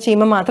ഫോർമുല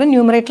ചെയ്യുമ്പോൾ മാത്രം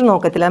ന്യൂമറേറ്റർ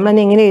നോക്കത്തില്ല.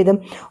 നമ്മൾ എങ്ങനെ എഴുതും?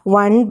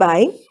 1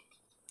 by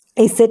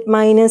z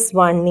minus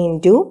 1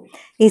 into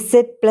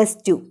z plus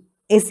 2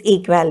 is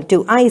equal to,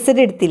 ആ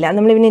ഇസഡ് എടുത്തില്ല,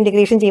 നമ്മൾ ഇവന്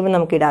ഇൻറ്റഗ്രേഷൻ ചെയ്യുമ്പോൾ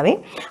നമുക്ക് ഇടാവേ.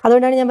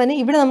 അതുകൊണ്ടാണ് ഞാൻ പറഞ്ഞത്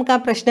ഇവിടെ നമുക്ക് ആ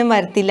പ്രശ്നം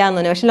വരത്തില്ല എന്ന്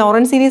പറഞ്ഞു. പക്ഷേ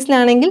ലോറൻസ്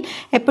സീരീസിലാണെങ്കിൽ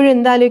എപ്പോഴും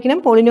എന്താലോചിക്കണം?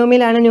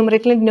 പോളിനോമിയലാണ്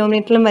ന്യൂമറേറ്ററിലും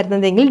ഡിനോമിനേറ്ററിലും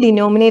വരുന്നതെങ്കിൽ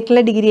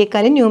ഡിനോമിനേറ്ററിലെ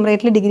ഡിഗ്രിയേക്കാളും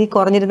ന്യൂമറേറ്ററിലെ ഡിഗ്രി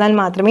കുറഞ്ഞിരുന്നാൽ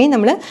മാത്രമേ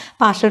നമ്മൾ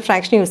പാർഷ്യൽ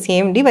ഫ്രാക്ഷൻ യൂസ്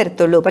ചെയ്യേണ്ടി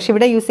വരത്തുള്ളൂ. പക്ഷേ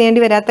ഇവിടെ യൂസ്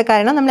ചെയ്യേണ്ടി വരാത്ത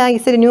കാരണം നമ്മൾ ആ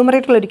ഇസഡ്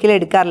ന്യൂമറേറ്ററിൽ ഒരിക്കലും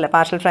എടുക്കാറില്ല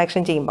പാർഷ്യൽ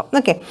ഫ്രാക്ഷൻ ചെയ്യുമ്പോൾ.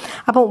 ഓക്കെ,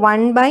 അപ്പോൾ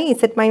 1 by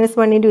z minus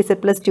 1 into z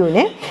plus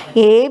 2നെ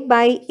a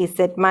by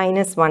z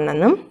minus 1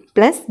 എന്നും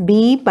plus b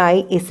by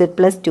z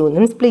plus 2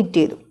 എന്നും സ്പ്ലിറ്റ്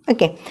ചെയ്തു.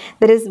 Okay,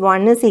 there is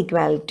 1 is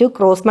equal to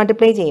cross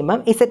multiply ചെയ്യുമ്പം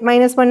z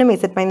minus 1ഉം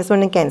z minus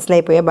 1ഉം cancel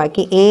ആയി പോയാൽ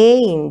ബാക്കി a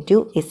into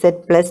z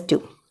plus 2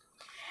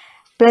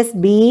 plus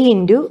b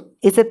into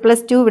z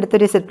plus 2, ഇവിടുത്തെ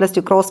ഒരു z plus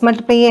 2 cross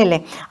multiply ചെയ്യല്ലേ.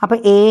 അപ്പോൾ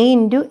a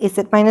into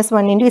z minus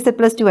 1 into z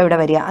plus 2 എവിടെ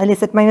വരിക? അതിൽ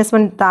z minus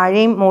 1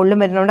 താഴെയും മുകളിലും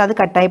വരുന്നതുകൊണ്ട് അത്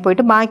കട്ടായി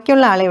പോയിട്ട്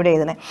ബാക്കിയുള്ള ആളെ ഇവിടെ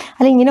എഴുതണേ.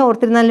 അല്ലെങ്കിൽ ഇങ്ങനെ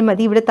ഓർത്തിരുന്നാലും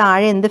മതി, ഇവിടെ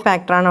താഴെ എന്ത്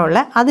ഫാക്ടറാണോ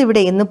ഉള്ളത് അത്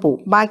ഇവിടെ എന്ന്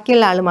പോവും,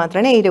 ബാക്കിയുള്ള ആൾ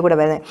മാത്രമാണ് എയുടെ കൂടെ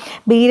വരുന്നത്.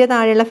 ബിയുടെ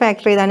താഴെയുള്ള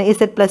ഫാക്ടർ ഏതാണ്?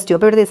 z plus 2.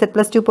 അപ്പോൾ ഇവിടെ z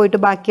plus 2 പോയിട്ട്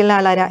ബാക്കിയുള്ള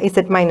ആളാരാ?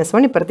 z minus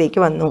 1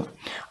 ഇപ്പുറത്തേക്ക് വന്നു.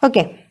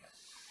 ഓക്കെ,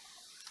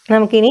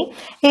 നമുക്കിനി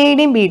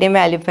എയുടെയും ബിയുടെയും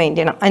വാല്യൂ ഫൈൻഡ്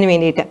ചെയ്യണം. അതിന്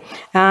വേണ്ടിയിട്ട്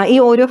ഈ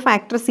ഓരോ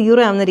ഫാക്ടർ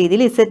 0 ആവുന്ന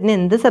രീതിയിൽ ഇസെറ്റിന്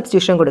എന്ത്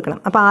സബ്സ്റ്റിറ്റ്യൂഷൻ കൊടുക്കണം?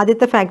 അപ്പോൾ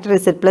ആദ്യത്തെ ഫാക്ടർ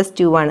z plus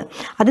 2 ആണ്.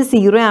 അത്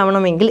 0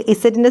 ആവണമെങ്കിൽ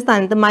ഇസെറ്റിൻ്റെ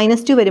സ്ഥാനത്ത്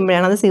 -2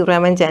 വരുമ്പോഴാണ് അത് 0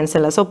 ആവാൻ ചാൻസ്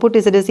ഉള്ളത്. So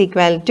puttu z is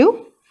equal to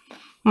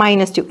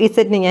 -2.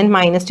 ഇസെറ്റിന് ഞാൻ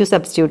 -2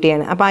 സബ്സ്റ്റിറ്റ്യൂട്ട്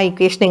ചെയ്യണം. അപ്പോൾ ആ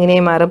ഇക്വേഷൻ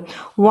എങ്ങനെയും മാറും?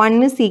 1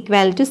 is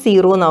equal to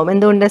 0 എന്നാവും.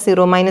 എന്തുകൊണ്ട്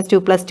 0?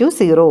 -2 plus 2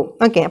 0.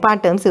 ഓക്കെ, അപ്പോൾ ആ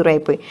ടേം 0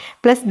 ആയിപ്പോയി.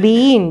 Plus b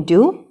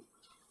into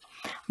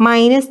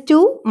 -2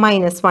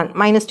 minus 1.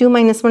 -2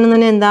 minus 1 എന്ന്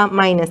പറഞ്ഞാൽ എന്താ?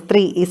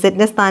 -3.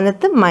 ഇസെറ്റിൻ്റെ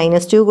സ്ഥാനത്ത്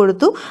 -2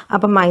 കൊടുത്തു.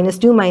 അപ്പം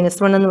 -2 minus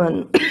 1 എന്ന്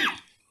വന്നു.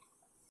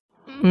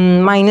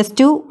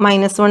 -2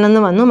 minus 1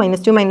 എന്ന് വന്നു.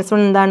 -2 minus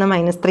 1 എന്താണ്?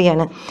 -3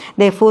 ആണ്.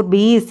 Therefore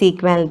b is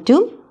equal to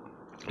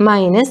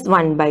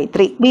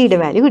 -1/3. ബിയുടെ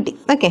വാല്യൂ കിട്ടി.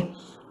 ഓക്കെ,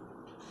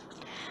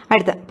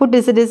 അടുത്ത puttu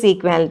z is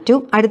equal to,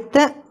 അടുത്ത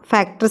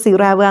ഫാക്ടർ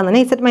 0 ആവുക എന്ന്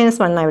പറഞ്ഞാൽ z minus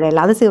 1 ഇവിടെ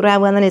അല്ല, അത് 0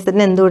 ആവുക എന്ന് പറഞ്ഞാൽ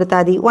ഇസെറ്റിന് എന്ത് കൊടുത്താൽ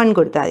മതി? 1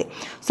 കൊടുത്താൽ മതി.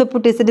 So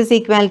puttu z is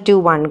equal to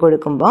 1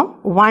 കൊടുക്കുമ്പോൾ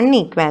 1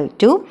 equal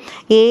to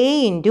a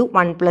into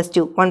 1 plus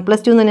 2. 1 plus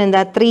 2 എന്ന് പറഞ്ഞാൽ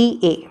എന്താ?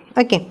 3a.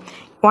 ഓക്കെ,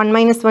 1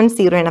 minus 1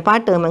 0 ആണ്. അപ്പോൾ ആ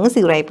ടേം അങ്ങ്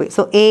 0 ആയിപ്പോയി.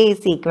 So a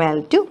is equal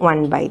to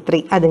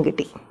 1/3. അതും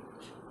കിട്ടി.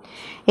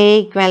 a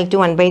equal to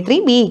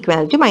 1/3, b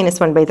equal to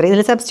 -1/3.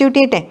 ഇതിൽ സബ്സ്റ്റിറ്റ്യൂട്ട്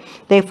ചെയ്യട്ടെ.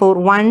 Therefore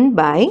 1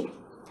 by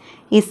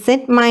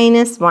z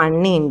minus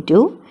 1 into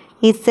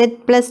z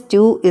plus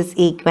 2 is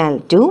equal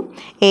to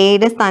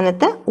എയുടെ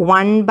സ്ഥാനത്ത്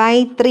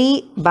 1/3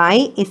 by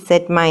z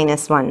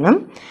minus 1ഉം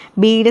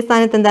ബിയുടെ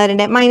സ്ഥാനത്ത് എന്താ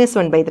വരണ്ടേ?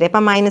 -1/3.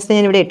 അപ്പം മൈനസ്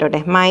ഞാൻ ഇവിടെ ഇട്ടോട്ടെ.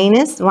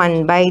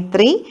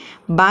 -1/3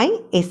 by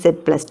z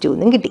plus 2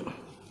 എന്നും കിട്ടി.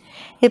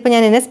 ഇപ്പോൾ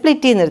ഞാൻ ഇതിനെ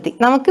സ്പ്ലിറ്റ് ചെയ്ത് നിർത്തി.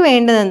 നമുക്ക്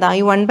വേണ്ടത് എന്താ?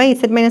 ഈ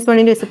 1/z-1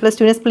 into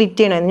z+2 സ്പ്ലിറ്റ്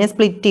ചെയ്യണമെന്ന് ഞാൻ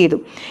സ്പ്ലിറ്റ് ചെയ്തു.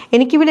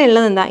 എനിക്കിവിടെ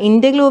ഉള്ളത് എന്താ?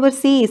 Integral over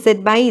C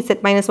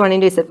z/z-1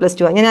 into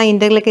z+2. ഞാൻ ആ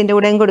ഇൻ്റഗ്രലൊക്കെ എൻ്റെ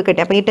കൂടെ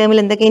കൊടുക്കട്ടെ. അപ്പോൾ ഈ ടേമിൽ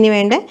എന്തൊക്കെ ഇനി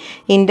വേണ്ടേ?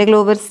 ഇൻ്റഗ്രൽ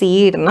ഓവർ സി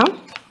ഇടണം.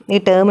 ഈ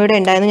ടേം ഇവിടെ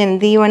ഉണ്ടായിരുന്നു. ഞാൻ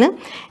എന്ത് ചെയ്യുവാണ്?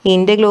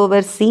 ഇൻ്റഗ്രൽ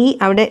ഓവർ സി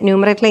അവിടെ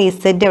ന്യൂമറേറ്ററിലെ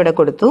z അവിടെ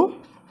കൊടുത്തു.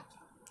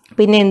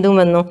 പിന്നെ എന്തും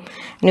വന്നു?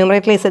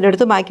 ന്യൂമറേറ്ററിൽ z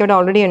എടുത്തു. ബാക്കി അവിടെ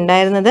ഓൾറെഡി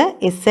ഉണ്ടായിരുന്നത്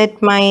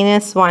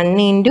z-1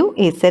 into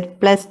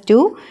z+2.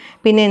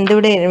 പിന്നെ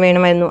എന്തിവിടെ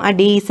വേണമായിരുന്നു? ആ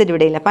dz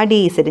ഇവിടെ ഇല്ല. അപ്പോൾ ആ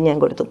dz ഞാൻ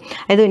കൊടുത്തു.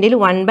 അതായത് എൻ്റെ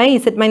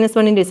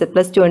 1/z-1 into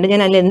z+2 ഉണ്ട്.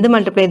 ഞാൻ അതിൽ എന്ത്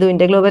മൾട്ടിപ്ലൈ ചെയ്തു?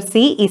 Integral over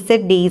C z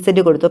dz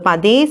കൊടുത്തു. അപ്പോൾ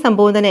അതേ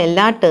സംഭവം തന്നെ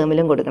എല്ലാ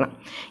ടേമിലും കൊടുക്കണം.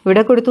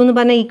 ഇവിടെ കൊടുത്തു എന്ന്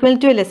പറഞ്ഞാൽ ഈക്വൽ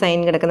ടു അല്ലേ സൈൻ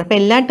കിടക്കുന്നത്. അപ്പോൾ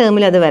എല്ലാ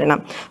ടേമിലും അത് വരണം.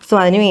 സോ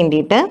അതിന്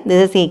വേണ്ടിയിട്ട്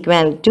ദിസ് ഇസ്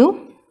ഈക്വൽ ടു,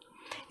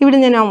 ഇവിടെ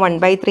ഞാൻ ആ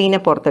 1/3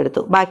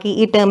 പുറത്തെടുത്തു. ബാക്കി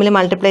ഈ ടേമിൽ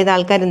മൾട്ടിപ്ലൈ ചെയ്ത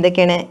ആൾക്കാർ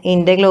എന്തൊക്കെയാണ്?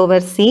 Integral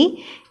over C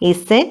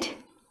z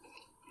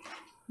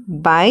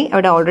by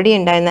അവിടെ ഓൾറെഡി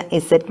ഉണ്ടായിരുന്ന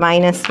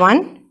z-1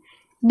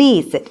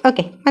 dz.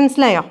 ഓക്കെ,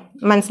 മനസ്സിലായോ?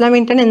 മനസ്സിലാൻ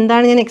വേണ്ടിയിട്ടാണ്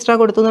എന്താണ് ഞാൻ എക്സ്ട്രാ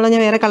കൊടുത്തു എന്നുള്ളത്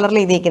ഞാൻ വേറെ കളറിൽ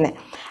എഴുതിയിരിക്കുന്നത്.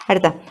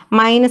 അടുത്ത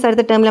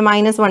ടേമിൽ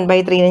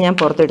 -1/3 ഞാൻ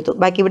പുറത്തെടുത്തു.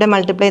 ബാക്കി ഇവിടെ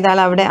മൾട്ടിപ്ലൈ ചെയ്താൽ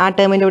അവിടെ ആ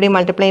ടേമിൻ്റെ കൂടി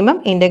മൾട്ടിപ്ലൈ ചെയ്യുമ്പം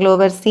integral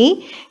over C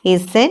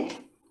z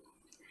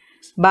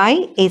by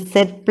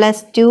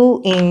z+2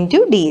 into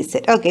dz.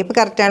 Okay, ഇപ്പോൾ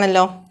കറക്റ്റ്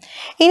ആണല്ലോ.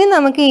 ഇനി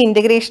നമുക്ക് ഈ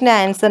ഇൻ്റഗ്രേഷൻ്റെ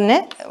ആൻസറിനെ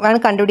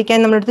കണ്ടുപിടിക്കാൻ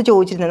നമ്മളടുത്ത്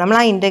ചോദിച്ചിരുന്നത്. നമ്മൾ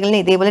ആ ഇൻ്റഗ്രലിനെ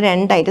ഇതേപോലെ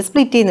രണ്ടായിട്ട്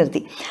സ്പ്ലിറ്റ് ചെയ്ത്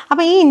നിർത്തി.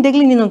 അപ്പോൾ ഈ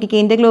ഇൻ്റഗ്രൽ ഇനി നോക്കിക്കേ,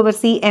 integral over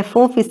C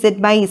f(z/z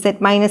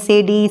 - a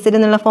dz)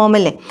 എന്നുള്ള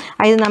ഫോമല്ലേ?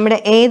 അതായത് നമ്മുടെ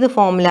ഏത്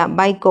formula?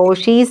 By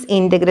Cauchy's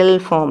integral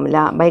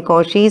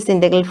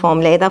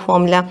formula. ഏതാ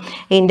formula?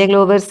 Integral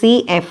over C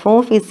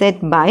f(z/z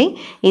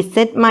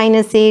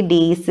 - a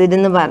dz)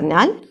 എന്ന്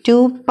പറഞ്ഞാൽ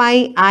 2πi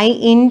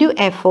into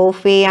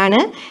f(a)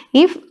 ആണ്.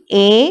 If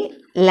a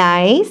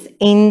lies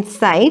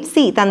inside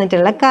C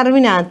തന്നിട്ടുള്ള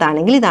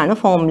കർവിനകത്താണെങ്കിൽ ഇതാണ്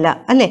ഫോമുല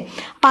അല്ലേ?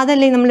 അപ്പോൾ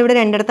അതല്ലേ നമ്മളിവിടെ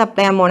രണ്ടിടത്ത്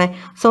അപ്ലൈ ചെയ്യാൻ പോണേ.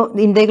 So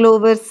integral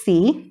over C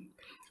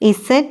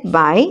z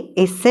by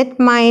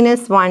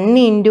z-1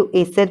 into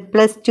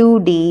z+2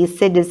 dz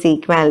is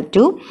equal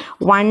to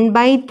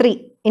 1/3.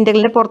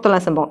 ഇൻ്റഗ്രലിൻ്റെ പുറത്തുള്ള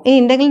സംഭവം. ഈ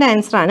ഇൻ്റഗ്രലിൻ്റെ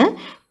ആൻസറാണ്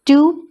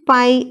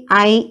 2πi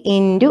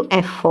into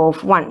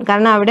f(1).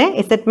 കാരണം അവിടെ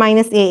z -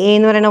 a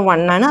എന്ന് പറയുന്ന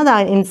 1 ആണ്. അത്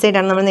ഇൻസൈഡ്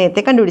ആണ്, നമ്മൾ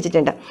നേരത്തെ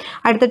കണ്ടുപിടിച്ചിട്ടുണ്ട്.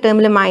 അടുത്ത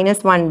ടേമിൽ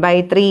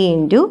 -1/3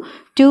 into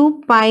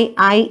 2πi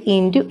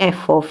into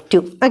f(2).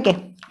 Okay,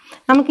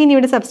 നമുക്കിനി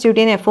ഇവിടെ സബ്സ്റ്റിറ്റ്യൂട്ട്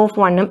ചെയ്യാൻ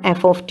f(1)ഉം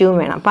f(2)ഉം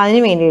വേണം. അപ്പോൾ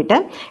അതിന് വേണ്ടിയിട്ട്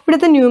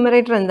ഇവിടുത്തെ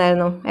ന്യൂമറേറ്റർ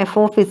എന്തായിരുന്നു?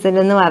 f(z)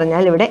 എന്ന്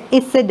പറഞ്ഞാൽ ഇവിടെ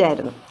z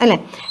ആയിരുന്നു അല്ലേ?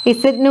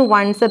 z-ന്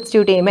 1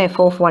 സബ്സ്റ്റിറ്റ്യൂട്ട് ചെയ്യുമ്പോൾ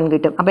f(1)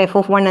 കിട്ടും. അപ്പോൾ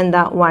f(1)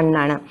 എന്താ? 1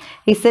 ആണ്.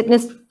 z-ന്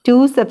 2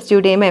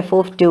 സബ്സ്റ്റിറ്റ്യൂട്ട് ചെയ്യുമ്പോൾ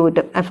f(2)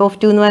 കിട്ടും.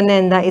 f(2) എന്ന് പറഞ്ഞാൽ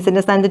എന്താ?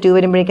 z-ൻ്റെ സ്ഥാനത്ത് 2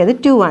 വരുമ്പോഴേക്കും അത്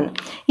 2 ആണ്.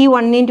 ഈ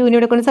 1-നെയും 2-നെയും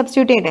ഇവിടെ കൊണ്ട്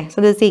സബ്സ്റ്റിറ്റ്യൂട്ട് ചെയ്യട്ടെ. So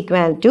this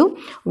equal to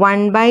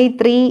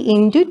 1/3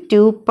 into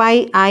 2πi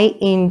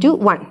into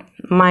 1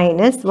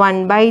 minus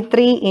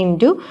 1/3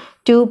 into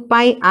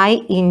 2πi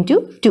into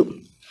 2.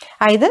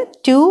 അതായത്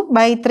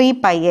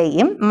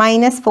 2/3πiയും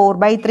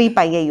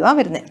 -4/3πiയും ആ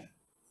വരുന്നത്.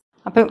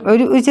 അപ്പം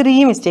ഒരു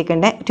ചെറിയ മിസ്റ്റേക്ക്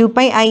ഉണ്ട്.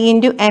 2πi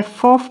into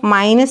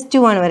f(-2)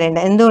 ആണ്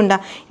വരേണ്ടത്.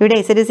 എന്തുകൊണ്ടാണ്? ഇവിടെ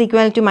z is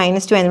equal to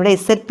 -2 ആയിരുന്നു, ഇവിടെ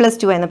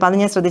z+2 ആയിരുന്നു. അപ്പോൾ അത്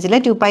ഞാൻ ശ്രദ്ധിച്ചില്ല.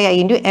 2πi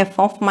into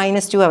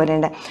f(-2) ആണ്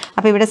വരേണ്ടത്.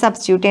 അപ്പോൾ ഇവിടെ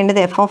സബ്സ്റ്റിറ്റ്യൂട്ട്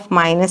ചെയ്യേണ്ടത്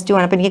f(-2)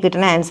 ആണ്. അപ്പോൾ എനിക്ക്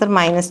കിട്ടുന്ന ആൻസർ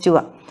 -2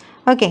 ആണ്.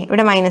 ഓക്കെ,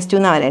 ഇവിടെ -2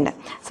 എന്നാണ് വരേണ്ടത്.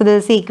 So this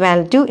is equal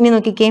to, ഇനി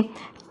നോക്കിക്കേ,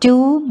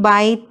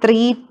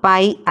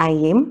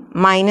 2/3πiയും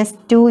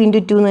 -2 into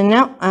 2 എന്ന്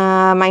പറഞ്ഞാൽ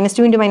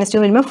 -2 into -2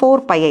 വരുമ്പോൾ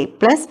 4πi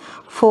പ്ലസ്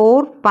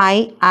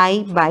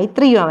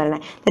 4πi/3 ആണ്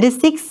വരുന്നത്. That is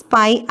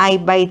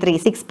 6πi/3.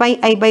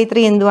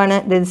 6πi/3 എന്തുവാണ്?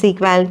 That is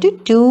equal to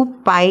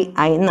 2πi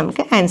എന്ന്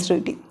നമുക്ക് ആൻസർ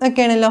കിട്ടി. ഓക്കെ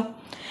ആണല്ലോ?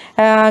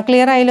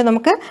 ക്ലിയർ ആയല്ലോ?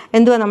 നമുക്ക്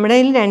എന്തുവാ, നമ്മുടെ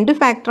കയ്യിൽ 2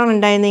 ഫാക്ടറാണ്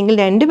ഉണ്ടായിരുന്നെങ്കിൽ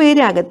 2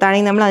 പേര്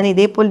അകത്താണെങ്കിൽ നമ്മൾ അതിനെ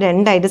ഇതേപോലെ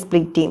രണ്ടായിട്ട്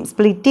സ്പ്ലിറ്റ് ചെയ്യും.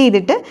 സ്പ്ലിറ്റ്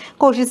ചെയ്തിട്ട്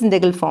കോഷീസ്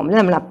ഇൻ്റഗ്രൽ ഫോമിൽ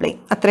നമ്മൾ അപ്ലൈ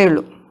ചെയ്യും. അത്രയേ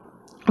ഉള്ളൂ.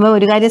 അപ്പോൾ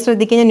ഒരു കാര്യം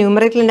ശ്രദ്ധിക്കുക, ഞാൻ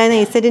ന്യൂമറേറ്ററിൽ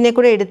ഉണ്ടായിരുന്ന z-നെ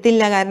കൂടെ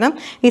എടുത്തില്ല. കാരണം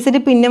z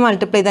പിന്നെ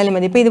മൾട്ടിപ്ലൈ ചെയ്താലും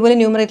മതി. ഇപ്പോൾ ഇതുപോലെ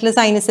ന്യൂമറേറ്ററിൽ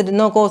sin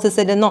z-എന്നോ cos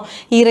z-എന്നോ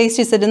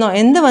e⁻z-എന്നോ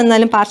എന്ത്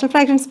വന്നാലും പാർഷ്യൽ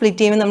ഫ്രാക്ഷൻ സ്പ്ലിറ്റ്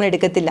ചെയ്യുമ്പോൾ നമ്മൾ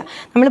എടുക്കത്തില്ല.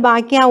 നമ്മൾ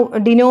ബാക്കി ആ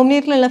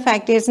ഡിനോമിനേറ്ററിലുള്ള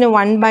ഫാക്ടേഴ്സിന്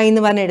 1/,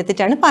 എന്ന് പറഞ്ഞ്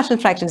എടുത്തിട്ടാണ് പാർഷ്യൽ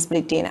ഫ്രാക്ഷൻ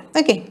സ്പ്ലിറ്റ് ചെയ്യുന്നത്.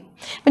 ഓക്കെ,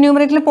 ഇപ്പോൾ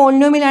ന്യൂമറേറ്ററിൽ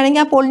പോളിനോമിയൽ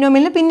ആണെങ്കിൽ ആ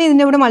പോളിനോമിയലിൽ പിന്നെ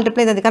ഇതിൻ്റെ കൂടെ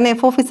മൾട്ടിപ്ലൈ ചെയ്താൽ മതി. കാരണം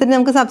f(z)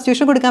 നമുക്ക്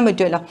സബ്സ്റ്റിറ്റ്യൂഷൻ കൊടുക്കാൻ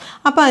പറ്റുമല്ലോ.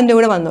 അപ്പോൾ അതിൻ്റെ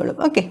കൂടെ വന്നോളും.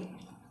 ഓക്കെ,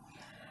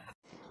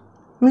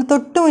 നമ്മൾ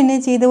തൊട്ട് മുന്നേ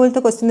ചെയ്ത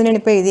പോലത്തെ ക്വസ്റ്റ്യൻ തന്നെയാണ്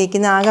ഇപ്പോൾ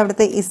എഴുതിയിരിക്കുന്നത്. ആകെ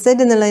അവിടുത്തെ z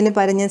എന്നുള്ളതിന്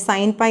പറഞ്ഞ്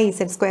sin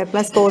πz²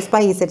 plus cos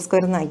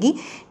πz² എന്നാക്കി.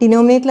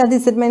 ഡിനോമിനേറ്ററിൽ അത്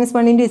z -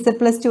 1 into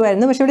z+2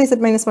 ആയിരുന്നു. പക്ഷേ ഇവിടെ z -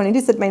 1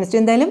 into z-2.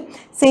 എന്തായാലും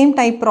സെയിം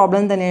ടൈപ്പ്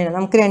പ്രോബ്ലം തന്നെയാണ്.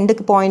 നമുക്ക്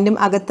 2 പോയിന്റും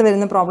അകത്ത്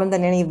വരുന്ന പ്രോബ്ലം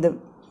തന്നെയാണ് ഇത്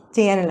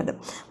ചെയ്യാനുള്ളത്.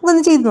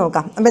 നമുക്കൊന്ന് ചെയ്ത്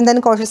നോക്കാം. അപ്പോൾ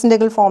എന്തായാലും കോഷീസ്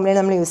ഇൻ്റഗ്രൽ ഫോമുലയാണ്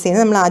നമ്മൾ യൂസ്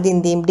ചെയ്യുന്നത്. നമ്മൾ ആദ്യം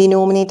എന്ത് ചെയ്യും?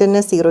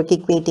 ഡിനോമിനേറ്ററിനെ 0ക്ക്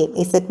ഇക്വേറ്റ് ചെയ്യും.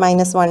 z -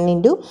 1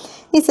 into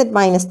z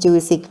 - 2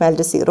 is equal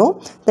to 0.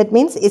 That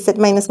means z -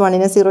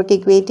 1നെ 0ക്ക്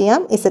equate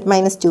ചെയ്യാം, z -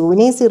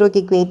 2നെ 0ക്ക്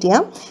ഇക്വേറ്റ്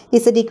ചെയ്യാം.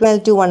 z equal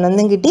to 1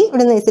 എന്നും കിട്ടി,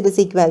 ഇവിടെ നിന്ന് z is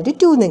equal to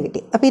 2 എന്നും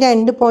കിട്ടി. അപ്പോൾ ഈ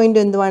 2 പോയിന്റ്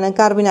എന്തുവാണ്?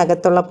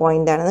 കർവിനകത്തുള്ള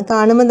പോയിൻ്റാണ്. അത്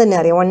കാണുമ്പോൾ തന്നെ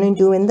അറിയാം 1ഉം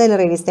 2ഉം എന്തായാലും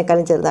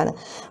റേഡിയസിനേക്കാളും ചെറുതാണ്.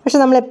 പക്ഷേ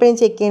നമ്മൾ എപ്പോഴും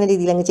ചെക്ക് ചെയ്യുന്ന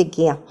രീതിയിൽ അങ്ങ് ചെക്ക്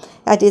ചെയ്യാം.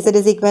 at z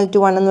is equal to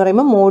 1 എന്ന്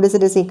പറയുമ്പോൾ mod z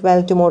is equal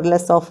to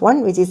modulus of 1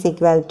 which is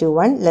equal to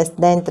 1 less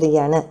than 3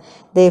 ആണ്.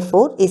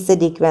 therefore z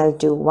equal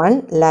to 1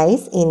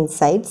 lies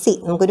inside C.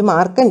 നമുക്കൊരു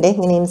മാർക്ക് ഉണ്ട്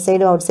ഇങ്ങനെ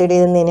ഇൻസൈഡും ഔട്ട്സൈഡ്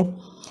എഴുതുന്നതിന്.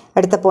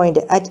 അടുത്ത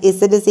point at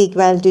z is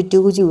equal to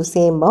 2 choose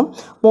ചെയ്യുമ്പോൾ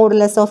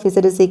modulus of z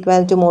is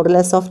equal to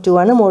modulus of 2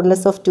 ആണ്.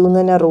 Modulus of 2 എന്ന്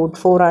പറഞ്ഞാൽ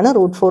 √4 ആണ്.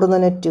 √4 എന്ന്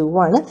പറഞ്ഞാൽ 2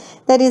 ആണ്.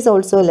 That is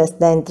also less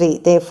than 3.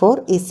 therefore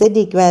z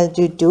equal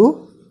to 2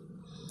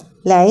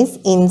 lies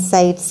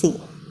inside C.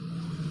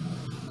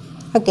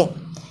 Okay,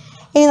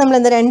 ഇനി നമ്മൾ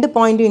എന്താ രണ്ട്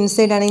പോയിന്റ്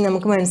ഇൻസൈഡ് ആണെങ്കിൽ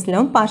നമുക്ക്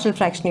മനസ്സിലാവും പാർഷ്യൽ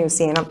ഫ്രാക്ഷൻ യൂസ്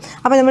ചെയ്യണം.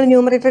 അപ്പോൾ നമ്മൾ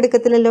ന്യൂമറേറ്റർ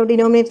എടുക്കത്തില്ലല്ലോ,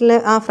 ഡിനോമിനേറ്ററിൽ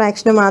ആ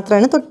ഫ്രാക്ഷന്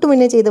മാത്രമാണ് തൊട്ട്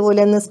മുന്നേ ചെയ്ത പോലെ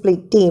ഒന്ന്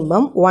സ്പ്ലിറ്റ്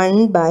ചെയ്യുമ്പം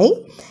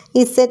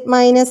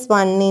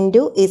 1/z-1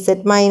 ഇൻറ്റു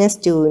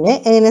z-2നെ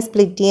എങ്ങനെ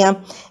സ്പ്ലിറ്റ് ചെയ്യാം?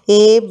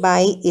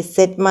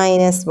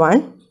 a/z-1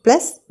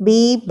 plus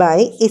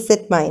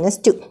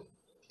b/z-2.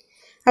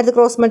 അടുത്ത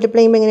ക്രോസ്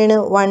മൾട്ടിപ്ലൈ ചെയ്യുമ്പോൾ എങ്ങനെയാണ്?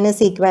 1 is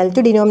equal to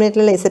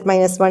ഡിനോമിനേറ്ററിൽ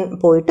z-1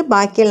 പോയിട്ട്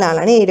ബാക്കിയുള്ള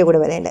ആളാണ് എയുടെ കൂടെ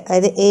വരേണ്ടത്.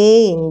 അതായത് a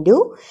ഇൻറ്റു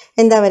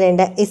എന്താ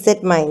വരേണ്ടത്?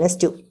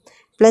 z-2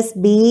 പ്ലസ്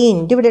ബി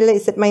ഇൻറ്റു ഇവിടെയുള്ള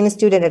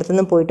z-2യുടെ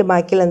അടുത്തുനിന്ന് പോയിട്ട്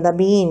ബാക്കിയുള്ള എന്താ?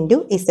 b into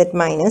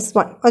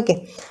z-1. ഓക്കെ,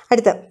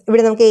 അടുത്ത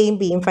ഇവിടെ നമുക്ക് എയും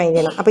ബിയും ഫൈൻഡ്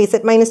ചെയ്യണം. അപ്പോൾ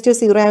z-2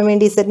 0 ആവാൻ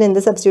വേണ്ടി z-ന്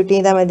എന്ത് സബ്സ്റ്റിറ്റ്യൂട്ട്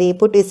ചെയ്താൽ മതി?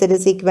 Puttu z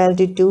is equal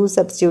to 2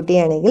 substitute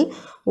ചെയ്യുകയാണെങ്കിൽ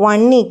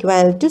 1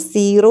 equal to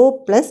 0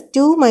 plus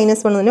 2 minus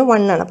 1 എന്ന് പറഞ്ഞാൽ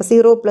 1 ആണ്. അപ്പോൾ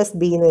 0 plus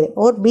b എന്ന് വരും.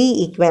 ഓർ b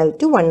equal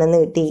to 1 എന്ന്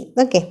കിട്ടി.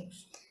 ഓക്കെ,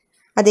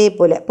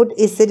 അതേപോലെ puttu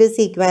z is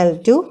equal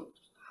to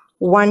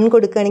 1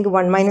 കൊടുക്കുകയാണെങ്കിൽ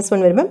 1 minus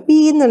 1 വരുമ്പോൾ b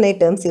എന്ന് പറഞ്ഞ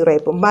ടേം 0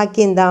 ആയിപ്പോൾ. ബാക്കി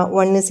എന്താ?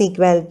 1 is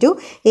equal to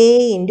a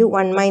into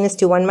 1 minus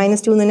 2. 1 minus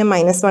 2 എന്ന് പറഞ്ഞാൽ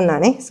 -1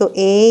 ആണ്. So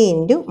a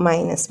into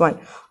 -1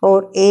 or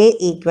a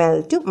equal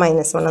to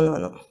 -1 എന്ന്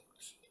വന്നു.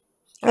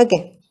 ഓക്കെ,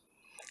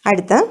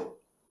 അടുത്ത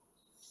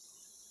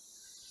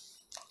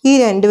ഈ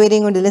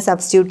രണ്ടുപേരെയും കൊണ്ട് ഇതിൽ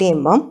സബ്സ്റ്റിറ്റ്യൂട്ട്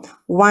ചെയ്യുമ്പം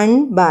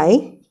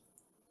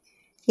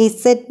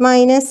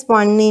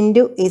 1/z-1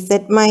 into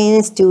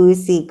z-2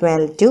 is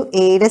equal to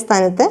എയുടെ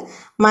സ്ഥാനത്ത്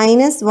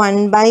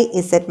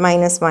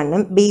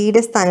 -1/z-1ഉം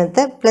ബിയുടെ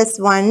സ്ഥാനത്ത്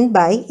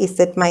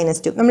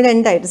 +1/z-2 നമ്മൾ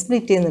രണ്ടായിട്ട്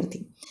സ്പ്ലിറ്റ് ചെയ്ത് നിർത്തി.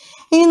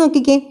 ഇനി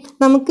നോക്കിക്കേ,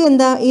 നമുക്ക്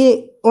എന്താ ഈ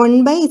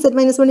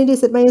 1/z-1 ഇൻറ്റു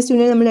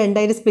z-2നെ നമ്മൾ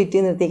രണ്ടായിട്ട് സ്പ്ലിറ്റ്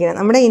ചെയ്ത് നിർത്തിക്കണം.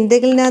 നമ്മുടെ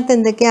ഇൻ്റഗ്രലിനകത്ത്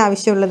എന്തൊക്കെയാണ്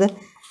ആവശ്യമുള്ളത്?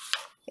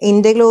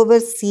 ഇൻ്റഗ്രൽ ഓവർ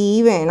സി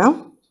വേണം.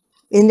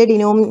 ഇതിൻ്റെ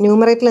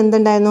ന്യൂമറേറ്ററിൽ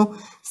എന്തുണ്ടായിരുന്നു?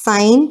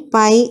 sin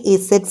pi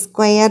z²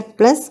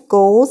 plus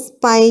cos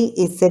pi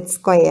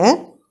z²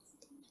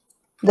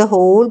 the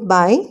whole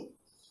by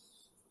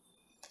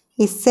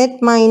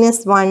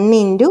z-1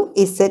 into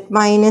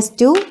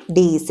z-2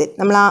 dz.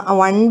 നമ്മൾ ആ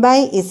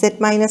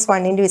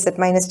 1/z-1 ഇൻറ്റു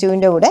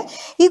z-2ൻ്റെ കൂടെ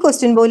ഈ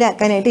ക്വസ്റ്റ്യൻ പോലെ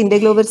ആക്കാനായിട്ട്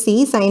integral over C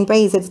sin pi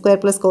z²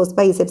 plus cos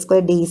pi z²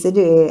 dz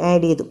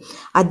add ചെയ്തു.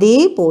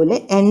 അതേപോലെ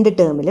രണ്ട്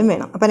ടേമിലും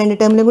വേണം. അപ്പോൾ രണ്ട്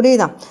ടേമിലും കൂടി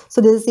എഴുതാം. So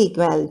this is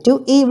equal to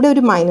ഈ ഇവിടെ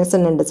ഒരു മൈനസ്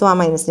ഉണ്ട്. സോ ആ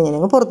മൈനസ് ഞാൻ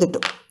അങ്ങ്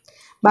പുറത്തിട്ടു.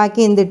 ബാക്കി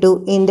എന്തിട്ടു?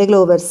 Integral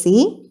over C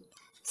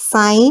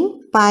sin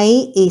pi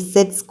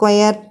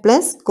z²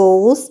 plus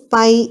cos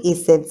pi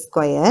z²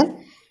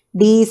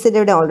 dz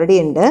ഇവിടെ ഓൾറെഡി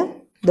ഉണ്ട്.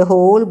 The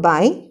whole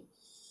by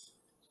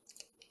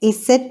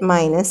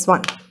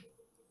z-1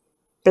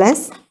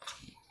 plus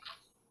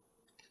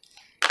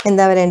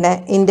എന്താ പറയണ്ടേ?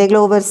 Integral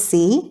over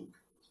C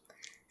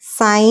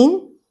sin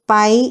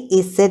pi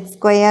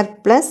z²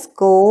 plus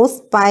cos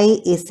pi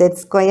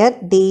z²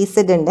 dz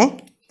ഉണ്ട്.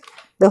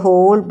 ദ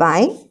ഹോൾ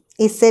ബൈ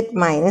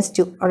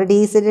z-2 അവിടെ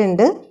dz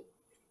ഉണ്ട്.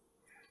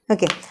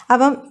 Okay,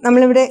 അപ്പം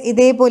നമ്മളിവിടെ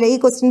ഇതേപോലെ ഈ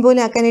ക്വസ്റ്റ്യൻ പോലെ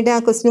ആക്കാനായിട്ട് ആ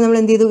ക്വസ്റ്റ്യൻ നമ്മൾ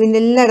എന്ത് ചെയ്തു? ഇതിൻ്റെ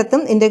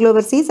എല്ലായിടത്തും integral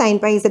over C sin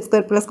pi z²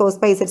 plus cos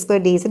pi z²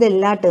 dz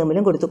എല്ലാ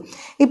ടേമിലും കൊടുത്തു.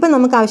 ഇപ്പം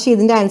നമുക്ക് ആവശ്യം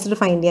ഇതിൻ്റെ ആൻസർ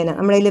ഫൈൻഡ് ചെയ്യാനാണ്.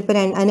 നമ്മുടെ കയ്യിലിപ്പോൾ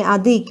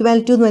അത് ഈക്വൽ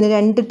ടു എന്ന് പറഞ്ഞാൽ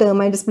രണ്ട്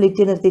ടേമായിട്ട് സ്പ്ലിറ്റ്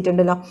ചെയ്ത്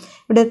നിർത്തിയിട്ടുണ്ടല്ലോ.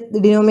 ഇവിടെ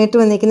ഡിനോമിനേറ്റർ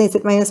വന്നിരിക്കുന്ന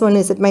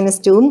z-1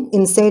 z-2ഉം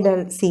ഇൻസൈഡ്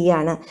സി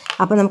ആണ്.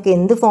 അപ്പോൾ നമുക്ക്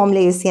എന്ത് ഫോമുല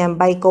യൂസ് ചെയ്യാം?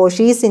 By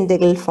Cauchy's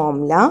integral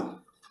formula.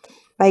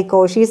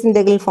 Cauchy's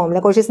integral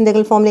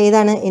formula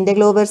ഏതാണ്?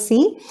 Integral over C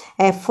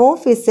f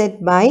of z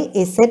by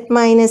z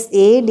minus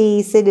a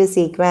dz is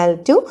equal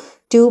to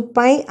 2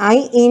 pi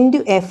into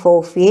f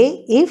of a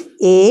if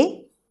a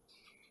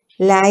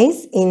lies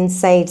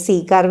inside c.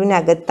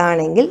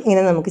 കർവിനകത്താണെങ്കിൽ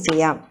ഇങ്ങനെ നമുക്ക്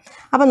ചെയ്യാം.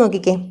 അപ്പം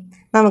നോക്കിക്കേ,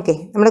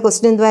 നമ്മുടെ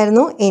question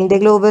എന്തുവായിരുന്നു?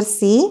 Integral over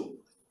C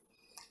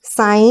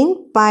sin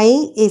pi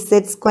z²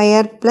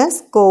 plus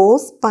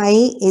cos pi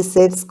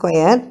z²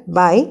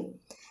 by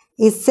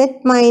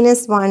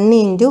z-1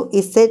 into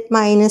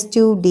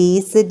z-2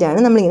 dz ആണ്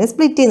നമ്മളിങ്ങനെ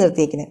split ചെയ്ത്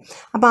നിർത്തിയിരിക്കുന്നത്.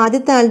 അപ്പോൾ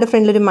ആദ്യത്തെ ആളുടെ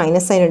ഫ്രണ്ടിൽ ഒരു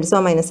മൈനസ് സൈൻ ഉണ്ട്. സോ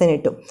ആ മൈനസ് സൈൻ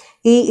ഇട്ടു.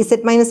 ഈ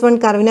z-1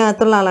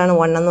 കർവിനകത്തുള്ള ആളാണ്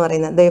 1 എന്ന്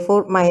പറയുന്നത്.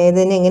 therefore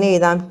ഇതിനെ എങ്ങനെ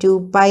എഴുതാം? 2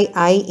 pi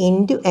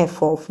into f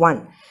of 1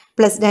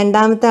 plus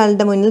രണ്ടാമത്തെ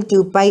ആളുടെ മുന്നിൽ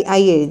 2 pi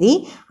എഴുതി.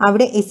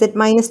 അവിടെ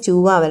z-2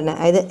 ആ വരണത്.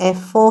 അതായത്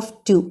f of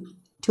 2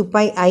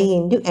 pi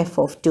into f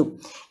of 2.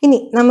 ഇനി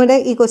നമ്മുടെ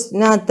ഈ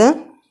ക്വസ്റ്റിനകത്ത്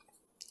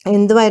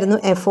എന്തുവായിരുന്നു?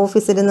 എഫ് ഓഫ്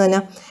ഇസഡ് എന്ന്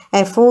പറഞ്ഞാൽ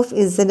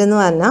എന്ന്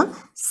പറഞ്ഞാൽ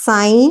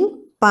sin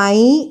pi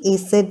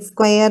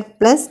z²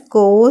 plus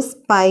cos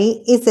pi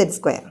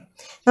z².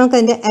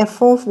 നമുക്കതിൻ്റെ എഫ്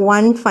ഓഫ്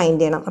 1 ഫൈൻഡ്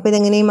ചെയ്യണം. അപ്പോൾ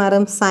ഇതെങ്ങനെയും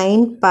മാറും? sin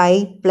pi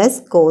plus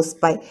cos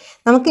pi.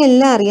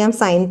 നമുക്കെല്ലാം അറിയാം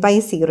sin pi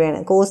 0 ആണ്,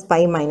 cos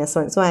pi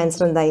 -1. സോ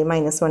ആൻസർ എന്തായി?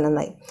 -1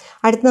 എന്നായി.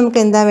 അടുത്ത് നമുക്ക്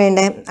എന്താ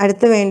വേണ്ടത്?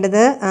 അടുത്ത്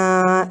വേണ്ടത്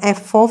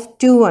എഫ് ഓഫ്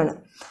 2 ആണ്.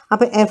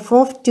 അപ്പോൾ എഫ്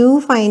ഓഫ് 2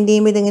 ഫൈൻഡ്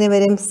ചെയ്യുമ്പോൾ ഇതെങ്ങനെ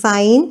വരും?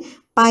 sin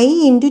pi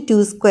into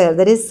 2 square,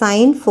 that is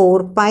sin 4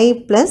 pi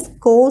plus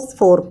cos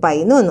 4 pi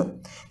എന്ന് വന്നു.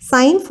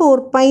 സൈൻ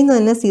 4π എന്ന്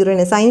പറഞ്ഞാൽ 0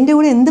 ആണ്. സൈനിൻ്റെ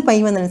കൂടെ എന്ത് പൈ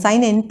വന്നാലും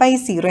സൈൻ nπ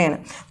 0 ആണ്.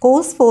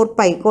 കോസ് 4π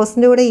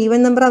കോസിൻ്റെ കൂടെ ഈവൻ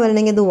നമ്പർ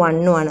വരണമെങ്കിൽ അത്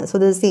 1 ആണ്. സോ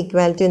ദിസ്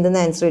ഈക്വൽ ടു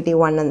എന്തെന്ന് ആൻസർ കിട്ടി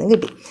 1 എന്ന്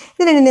കിട്ടി.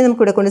 ഇത് രണ്ടിനെ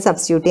നമുക്ക് ഇവിടെ കൊണ്ട്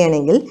സബ്സ്റ്റിറ്റ്യൂട്ട്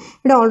ചെയ്യണമെങ്കിൽ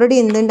ഇവിടെ ഓൾറെഡി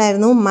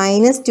എന്തുണ്ടായിരുന്നു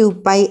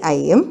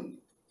 -2πiയും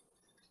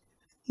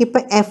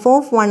ഇപ്പം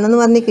f(1) എന്ന്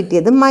പറഞ്ഞ്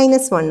കിട്ടിയത്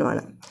 -1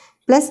 ആണ്.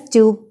 പ്ലസ്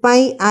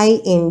 2πi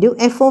ഇൻറ്റു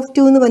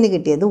f(2) എന്ന് പറഞ്ഞ്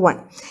കിട്ടിയത് 1.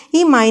 ഈ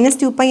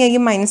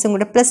 -2πiയും മൈനസും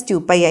കൂടെ പ്ലസ്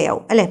 2πi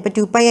ആവും അല്ലേ. അപ്പോൾ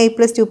 2πi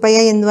പ്ലസ് 2πi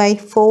എന്തുവായി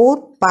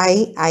 4πi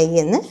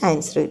എന്ന്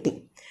ആൻസർ കിട്ടി.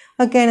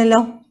 ഓക്കെ ആണല്ലോ.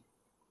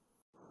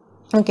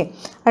 ഓക്കെ,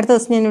 അടുത്ത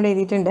ദിവസം ഞാനിവിടെ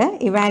എഴുതിയിട്ടുണ്ട്.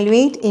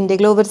 Evaluate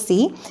integral over c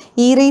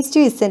e raised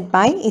to z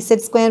by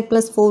z²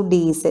 plus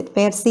 4dz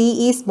where c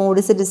is mod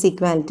z is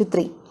equal to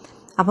 3.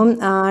 അപ്പം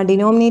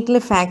ഡിനോമിനേറ്ററിൽ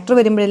ഫാക്ടർ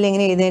വരുമ്പോഴല്ലേ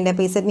എങ്ങനെ എഴുതേണ്ടത്?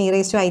 അപ്പോൾ ഇസെറ്റിന്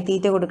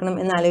e⁻i⁻θ കൊടുക്കണം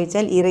എന്ന്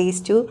ആലോചിച്ചാൽ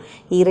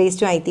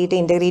e⁻i⁻θ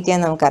ഇൻ്റഗ്രേറ്റ്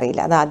ചെയ്യാൻ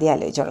നമുക്കറിയില്ല. അത് ആദ്യം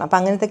ആലോചിച്ചോളാം. അപ്പോൾ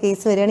അങ്ങനത്തെ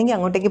കേസ് വരികയാണെങ്കിൽ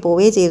അങ്ങോട്ടേക്ക്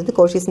പോവുകയും ചെയ്ത്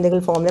കോഷീസ്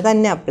ഇൻ്റഗ്രൽ ഫോർമുല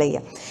തന്നെ അപ്ലൈ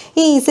ചെയ്യാം.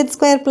 ഈ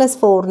z² plus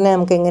 4നെ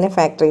നമുക്ക് എങ്ങനെ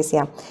ഫാക്ടറൈസ്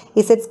ചെയ്യാം?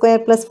 z²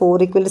 plus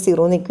 4 =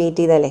 0 എന്ന്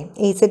ഇക്വേറ്റ് ചെയ്താലേ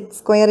z²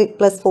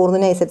 plus 4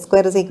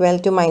 z² is equal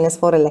to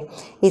 -4 അല്ലേ.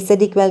 z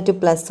equal to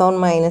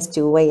 ±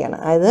 2y ആണ്.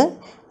 അതായത്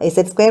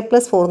z²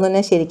 plus 4 എന്ന്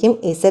പറഞ്ഞാൽ ശരിക്കും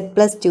z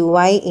plus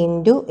 2y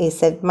into z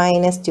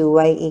minus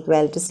 2y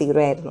equal to 0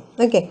 ആയിരുന്നു.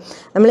 ഓക്കെ,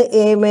 നമ്മൾ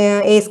a²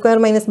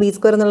 - b²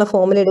 എന്നുള്ള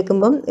ഫോമിൽ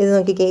എടുക്കുമ്പം ഇത്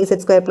നോക്കിക്കേ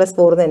z² plus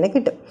 4 തന്നെ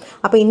കിട്ടും.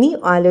 അപ്പോൾ ഇനി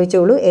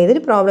ആലോചിച്ചോളൂ,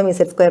 ഏതൊരു പ്രോബ്ലം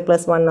z²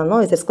 plus 1 എന്നോ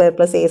z²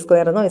 plus a²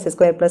 എന്നോ z²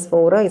 plus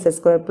 4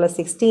 z² plus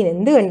 16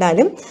 എന്ത്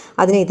കണ്ടാലും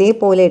അതിനെ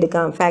ഇതേപോലെ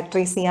എടുക്കാം,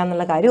 ഫാക്ടറൈസ്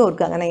ചെയ്യാമെന്നുള്ള കാര്യം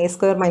ഓർക്കുക. അങ്ങനെ a²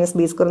 -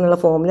 b² എന്നുള്ള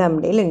ഫോമുല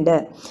നമ്മുടെ ഉണ്ട്.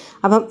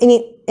 അപ്പം ഇനി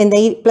എന്താ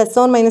ഈ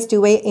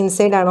 +or-2y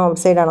ഇൻസൈഡ് ആണോ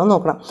ഔട്ട്സൈഡ് ആണോ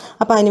നോക്കണം.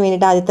 അപ്പോൾ അതിന്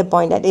വേണ്ടിയിട്ട് ആദ്യത്തെ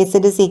point z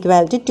is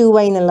equal to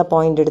 2y എന്നുള്ള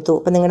പോയിന്റ് എടുത്തു.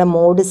 അപ്പോൾ നിങ്ങളുടെ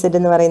മോഡ് z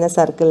എന്ന് പറയുന്ന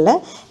സർക്കിളിൽ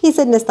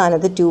ഇസെറ്റിൻ്റെ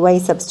സ്ഥാനത്ത് 2y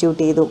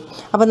സബ്സ്റ്റിറ്റ്യൂട്ട് ചെയ്തു.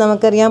 അപ്പോൾ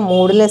നമുക്കറിയാം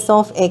മോഡുലസ്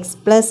ഓഫ് x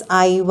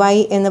 + iy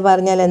എന്ന്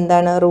പറഞ്ഞാൽ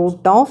എന്താണ്?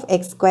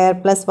 √(x²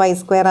 +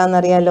 y²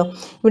 ആണെന്നറിയാമല്ലോ.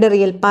 ഇവിടെ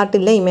റിയൽ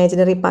പാർട്ടില്ല,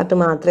 ഇമാജിനറി പാർട്ട്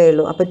മാത്രമേ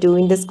ഉള്ളൂ. അപ്പോൾ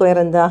 2ൻ്റെ സ്ക്വയർ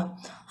എന്താ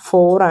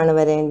 4 ആണ്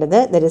വരേണ്ടത്.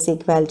 that is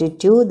equal to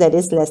 2 that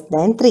is less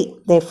than 3.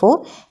 therefore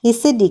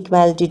z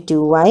equal to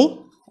 2y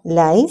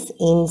lies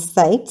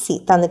inside c.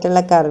 തന്നിട്ടുള്ള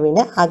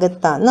കർവിന്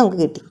അകത്താന്ന് നമുക്ക്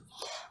കിട്ടി.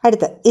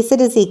 അടുത്ത z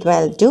is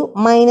equal to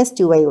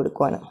 -2y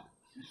കൊടുക്കുവാണ്.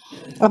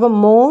 അപ്പം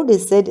mode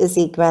z is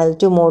equal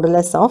to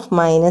modulus of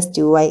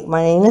 -2y.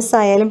 Minus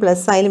ആയാലും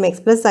പ്ലസ് ആയാലും x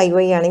 +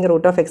 iy ആണെങ്കിൽ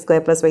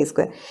 √(x² +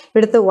 y².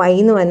 ഇവിടുത്തെ y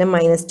എന്ന് പറഞ്ഞാൽ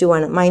 -2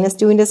 ആണ്.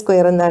 -2ൻ്റെ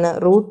സ്ക്വയർ എന്താണ്?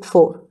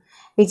 √4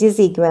 which is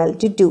equal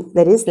to 2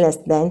 that is less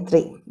than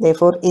 3.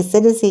 therefore z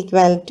is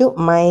equal to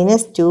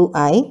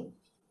 -2i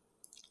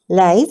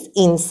lies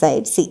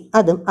inside c.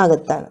 അതും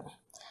അകത്താണ്.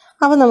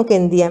 അപ്പോൾ നമുക്ക്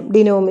എന്ത് ചെയ്യാം?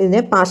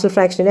 ഇതിനെ പാർഷ്യൽ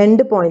ഫ്രാക്ഷൻ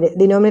 2 പോയിന്റ്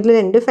ഡിനോമിനേറ്ററിൽ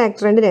 2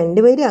 ഫാക്ടർ ഉണ്ട്,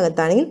 2 പേര്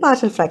അകത്താണെങ്കിൽ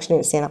പാർഷ്യൽ ഫ്രാക്ഷൻ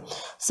യൂസ് ചെയ്യണം.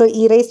 സോ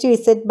e⁻z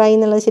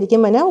എന്നുള്ളത് ശരിക്കും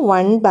പറഞ്ഞാൽ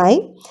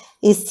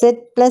 1/z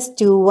 +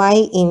 2y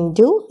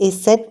into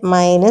z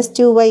 -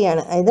 2y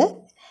ആണ്. അതായത്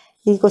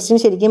ഈ ക്വസ്റ്റ്യൻ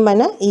ശരിക്കും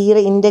പറഞ്ഞാൽ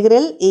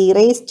integral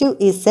e⁻z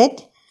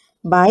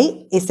by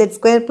z²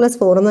 plus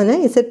 4 എന്ന് പറഞ്ഞാൽ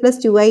z plus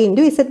 2y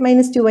into z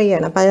minus 2y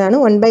ആണ്. അപ്പോൾ അതാണ്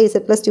 1/z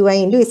plus 2y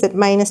into z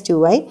minus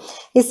 2y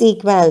is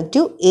equal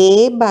to a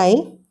by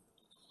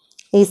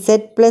z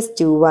plus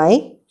 2y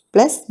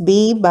plus b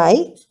by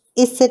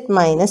z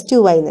minus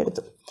 2y എന്ന്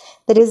എടുത്തു.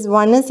 that is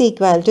 1 is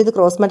equal to ഇത്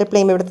cross multiply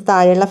ചെയ്യുമ്പോൾ ഇവിടുത്തെ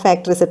താഴെയുള്ള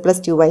factor z plus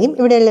 2yയും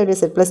ഇവിടെയുള്ള ഒരു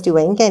z plus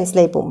 2yയും cancel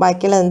ആയി പോകും.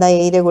 ബാക്കിയുള്ളത് എന്താ?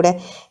 എയുടെ കൂടെ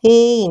a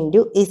into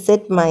z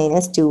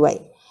minus 2y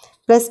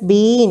plus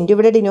B into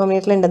ഇവിടെ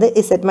ഡിനോമിനേറ്ററിൽ ഉണ്ടത്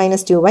z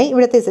minus 2y,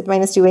 ഇവിടുത്തെ z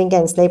minus 2y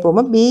ക്യാൻസൽ ആയി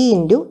പോകുമ്പോൾ b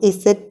into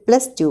z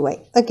plus 2y.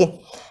 Okay,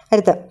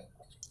 അടുത്ത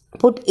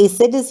put z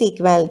is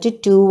equal to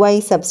 2y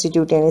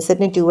substitute ചെയ്യണം.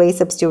 z-ന് 2y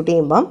സബ്സ്റ്റിറ്റ്യൂട്ട്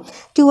ചെയ്യുമ്പം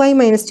 2y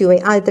 - 2y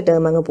ആദ്യത്തെ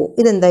ടേം അങ്ങ് പോകും.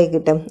 ഇതെന്തായി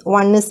കിട്ടും?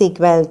 1 is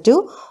equal to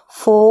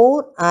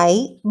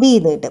 4ib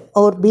എന്ന് കിട്ടും.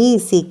 Or b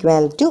is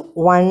equal to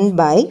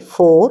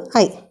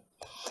 1/4i.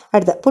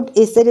 അടുത്ത put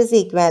z is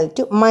equal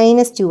to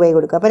 -2y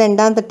കൊടുക്കുക. അപ്പോൾ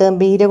രണ്ടാമത്തെ ടേം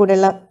ബിയുടെ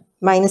കൂടെയുള്ള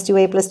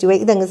 -2y + 2y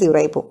ഇതങ്ങ് 0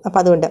 ആയി പോകും. അപ്പോൾ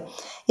അതുകൊണ്ട്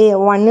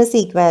 1 is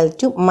equal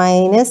to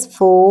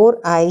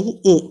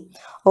 -4ia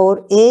or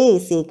a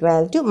is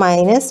equal to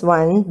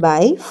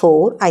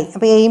 -1/4i.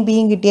 അപ്പോൾ എയും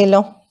ബിയും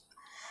കിട്ടിയല്ലോ.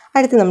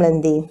 അടുത്ത് നമ്മൾ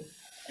എന്ത് ചെയ്യും?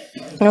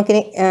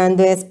 നമുക്കിനി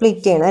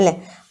സ്പ്ലിറ്റ് ചെയ്യണം അല്ലേ.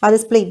 അത്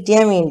സ്പ്ലിറ്റ്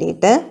ചെയ്യാൻ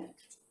വേണ്ടിയിട്ട്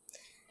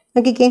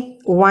നോക്കിക്കേ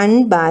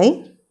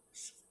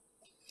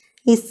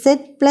 1/z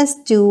plus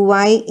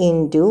 2y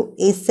into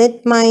z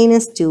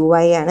minus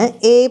 2y ആണ്.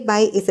 a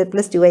by z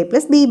plus 2y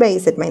plus b by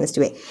z minus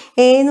 2y.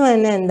 a എന്ന്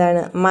പറഞ്ഞാൽ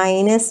എന്താണ്?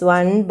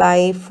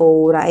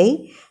 -1/4i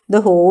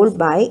the whole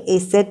by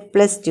z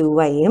plus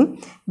 2yയും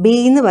b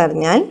എന്ന്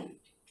പറഞ്ഞാൽ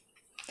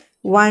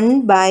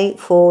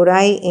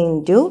 1/4i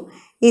into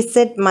z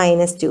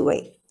minus 2y.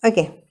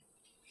 Okay,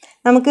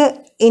 നമുക്ക്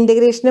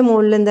ഇൻ്റഗ്രേഷൻ്റെ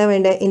മുകളിൽ എന്താ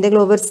വേണ്ടത്? ഇൻ്റഗ്രൽ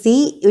ഓവർ c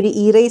ഒരു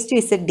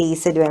e⁻z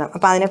dz വേണം.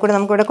 അപ്പോൾ അതിനെ കൂടെ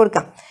നമുക്ക് ഇവിടെ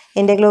കൊടുക്കാം.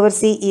 Integral over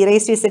c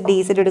e⁻z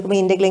dz എടുക്കുമ്പോൾ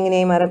ഇൻ്റഗ്രൽ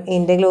എങ്ങനെയായി മാറും?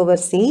 Integral over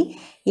c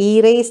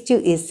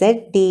e⁻z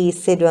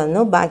dz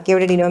വന്നു. ബാക്കി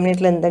അവിടെ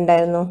ഡിനോമിനേറ്ററിൽ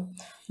എന്തുണ്ടായിരുന്നു?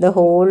 the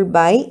whole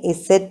by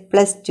z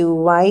plus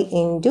 2y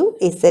into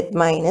z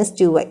minus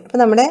 2y. അപ്പോൾ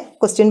നമ്മുടെ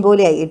ക്വസ്റ്റ്യൻ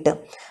പോലെയായി കിട്ടും.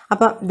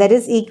 അപ്പം ദറ്റ്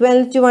ഈസ് ഈക്വൽ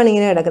ടു 1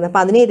 ഇങ്ങനെ കിടക്കുന്നത്.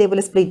 അപ്പോൾ അതിനെ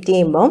ഇതേപോലെ സ്പ്ലിറ്റ്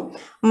ചെയ്യുമ്പോൾ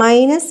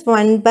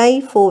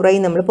 -1/4i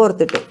നമ്മൾ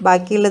പുറത്തിട്ടു.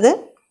 ബാക്കിയുള്ളത്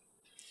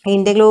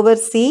integral over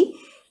C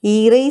E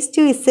raise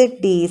to Z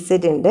D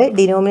Z ഉണ്ട്.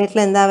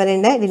 ഡിനോമിനേറ്ററിൽ എന്താ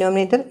വരേണ്ടത്?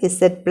 ഡിനോമിനേറ്റർ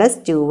ഇസെഡ് പ്ലസ്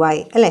 2y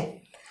അല്ലേ.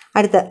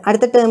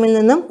 അടുത്ത ടേമിൽ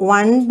നിന്നും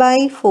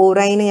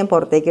 1/4i ഞാൻ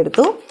പുറത്തേക്ക്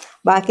എടുത്തു.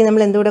 ബാക്കി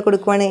നമ്മൾ എന്തുകൂടെ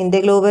കൊടുക്കുവാണ്?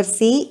 Integral over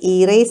C E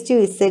raise to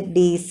Z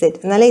D Z.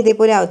 എന്നാലേ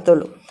ഇതേപോലെ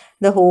ആവത്തുള്ളൂ.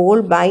 ദ ഹോൾ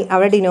ബൈ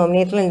അവിടെ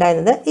ഡിനോമിനേറ്ററിൽ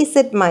ഉണ്ടായിരുന്നത്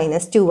ഇസെഡ്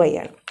മൈനസ് 2y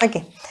ആണ്. ഓക്കെ,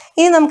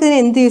 ഇനി നമുക്കിതിന്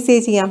എന്ത് യൂസ്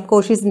ചെയ്യാം?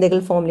 കോഷീസ്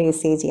ഇൻ്റഗ്രൽ ഫോർമുല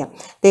യൂസ് ചെയ്യാം.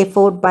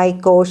 Therefore by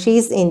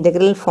Cauchy's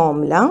integral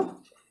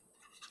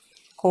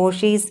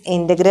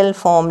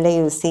formula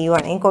use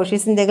ചെയ്യുവാണെങ്കിൽ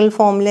കോഷീസ് ഇൻ്റഗ്രൽ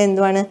ഫോർമുല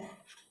എന്തുവാണ്?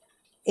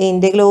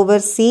 Integral over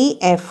C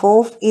F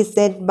of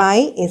Z by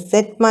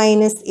Z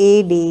minus A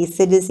D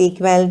Z is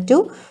equal to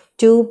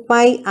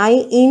 2πi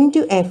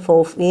into F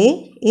of A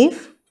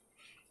if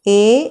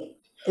A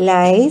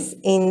lies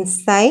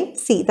inside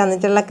C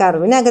തന്നിട്ടുള്ള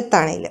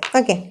കർവിനകത്താണെങ്കിൽ.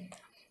 Okay,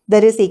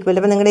 that is equal.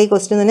 അപ്പോൾ നിങ്ങളുടെ ഈ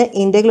question തന്നെ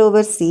integral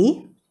over C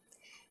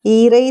E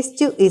raise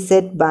to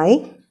Z by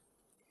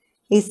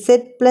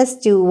Z plus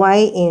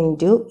 2y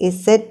into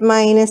Z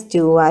minus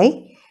 2y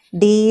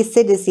dz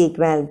is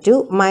equal to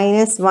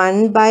minus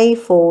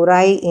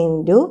 1/4i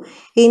into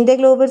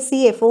integral over c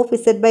f of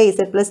z by z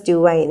plus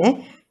 2y നെ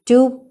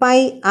 2πi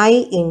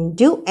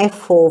into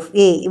f of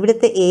a.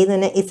 ഇവിടുത്തെ a എന്ന്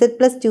പറഞ്ഞാൽ z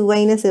plus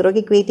 2y നെ 0ക്ക്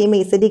equate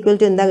ചെയ്യുമ്പോൾ z equal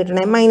to എന്താ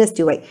കിട്ടണേ? Minus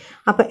 2y.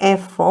 അപ്പോൾ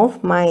f of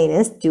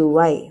minus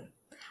 2y.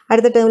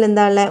 അടുത്ത ടേമിൽ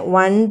എന്താ ഉള്ളത്?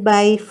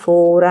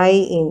 1/4i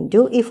into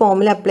ഈ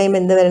ഫോർമുല അപ്ലൈ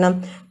ചെയ്യുമ്പോൾ എന്ത് വരണം?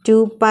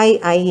 2πi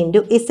into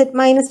z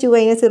minus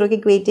 2y നെ 0ക്ക്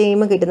ഇക്വേറ്റ്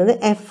ചെയ്യുമ്പോൾ കിട്ടുന്നത്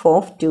f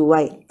of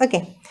 2y. ഓക്കെ,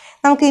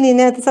 നമുക്ക് ഇനി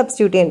ഇതിനകത്ത്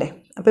സബ്സ്റ്റിറ്റ്യൂട്ട് ചെയ്യണ്ടേ.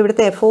 അപ്പോൾ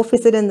ഇവിടുത്തെ എഫ് ഓഫ്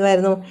ഇസെഡ്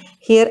എന്തുവായിരുന്നു?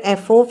 Here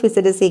F of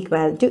Z is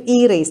equal to E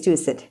raise to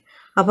Z.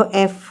 അപ്പോൾ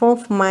എഫ്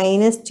ഓഫ്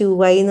മൈനസ്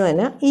 2y എന്ന്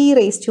പറഞ്ഞാൽ E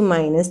raise to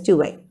minus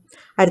 2y.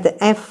 അടുത്ത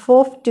എഫ്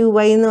ഓഫ്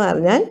 2y എന്ന്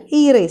പറഞ്ഞാൽ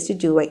ഇ റൈസ് ടു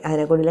 2y.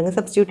 അതിനെ കൊണ്ടില്ലെങ്കിൽ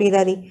സബ്സ്റ്റിറ്റ്യൂട്ട്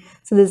ചെയ്താൽ മതി.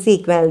 സോ ദിസ്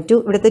ഈക്വൽ ടു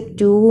ഇവിടുത്തെ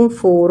 2ഉം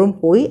 4ഉം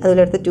പോയി,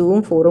 അതുപോലെ ഇവിടുത്തെ 2ഉം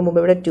 4ഉം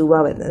പോകുമ്പോൾ ഇവിടെ 2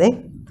 ആ വരുന്നത്.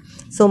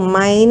 So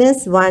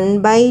minus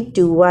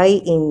 1/2y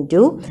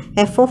into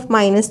F of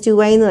minus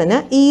 2y എന്ന്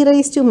പറഞ്ഞാൽ E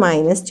raise to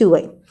minus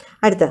 2y.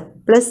 അടുത്ത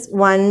plus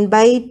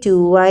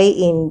 1/2y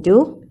into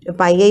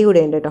pi I കൂടെ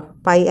ഉണ്ട് കേട്ടോ.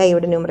 പൈ ഐ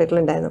ഇവിടെ ന്യൂമറേറ്ററിൽ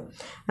ഉണ്ടായിരുന്നു.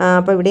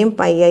 അപ്പോൾ ഇവിടെയും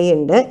പൈ ഐ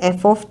ഉണ്ട്.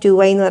 എഫ് ഓഫ്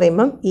 2y എന്ന്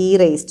പറയുമ്പം E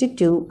raise to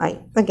 2i.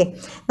 Okay,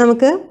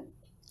 നമുക്ക്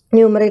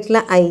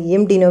ന്യൂമറേറ്ററിലെ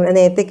ഐയും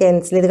നേരത്തെ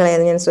ക്യാൻസൽ ചെയ്ത്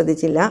കളയാതെ ഞാൻ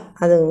ശ്രദ്ധിച്ചില്ല,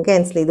 അത്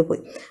ക്യാൻസൽ ചെയ്ത്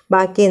പോയി.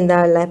 ബാക്കി എന്താ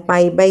ഉള്ളത്?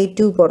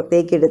 π/2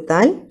 പുറത്തേക്ക്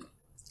എടുത്താൽ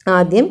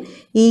ആദ്യം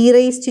ഇ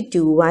റൈസ് ടു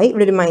 2y,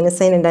 ഇവിടെ ഒരു മൈനസ്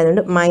സൈൻ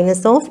ഉണ്ടായതുകൊണ്ട്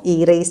minus of E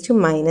raise to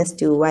minus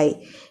 2y.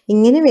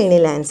 ഇങ്ങനെ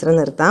വേണമെങ്കിൽ ആൻസർ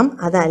നിർത്താം.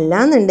 അതല്ല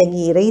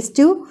എന്നുണ്ടെങ്കിൽ E raise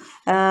to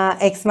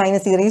X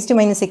minus E raise to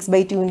minus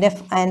x/2ൻ്റെ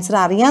answer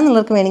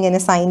അറിയാമെന്നുള്ളവർക്ക് വേണമെങ്കിൽ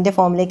അതിനെ സൈൻ്റെ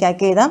ഫോമിലേക്ക്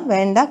ആക്കി എഴുതാം.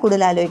 വേണ്ട,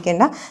 കൂടുതൽ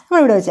ആലോചിക്കേണ്ട,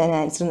 നമ്മളിവിടെ വെച്ച് അതിന്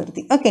ആൻസർ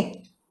നിർത്തി. ഓക്കെ,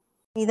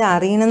 ഇത്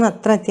അറിയണമെന്ന്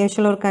അത്ര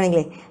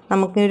അത്യാവശ്യമുള്ളവർക്കാണെങ്കിലേ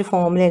നമുക്കൊരു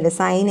ഫോമുല ഉണ്ട്.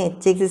 Sign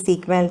H X is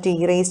equal to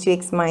E raise to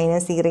X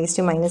minus E raise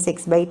to minus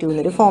x/2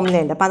 എന്നൊരു ഫോമുല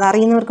ഉണ്ട്. അപ്പോൾ അത്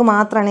അറിയുന്നവർക്ക്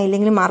മാത്രമാണ്,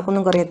 ഇല്ലെങ്കിലും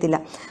മാർക്കൊന്നും കുറയത്തില്ല.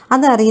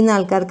 അത് അറിയുന്ന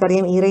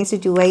ആൾക്കാർക്കറിയാം E raise to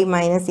 2y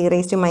minus E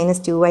raise to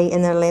minus 2y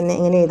എന്നുള്ളതിനെ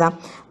എങ്ങനെ എഴുതാം?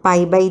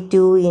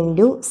 π/2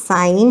 ഇൻറ്റു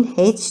സൈൻ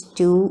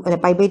h2 അല്ല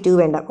π/2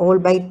 വേണ്ട,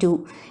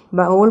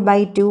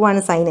 all/2 ആണ്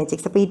സൈൻ എച്ച്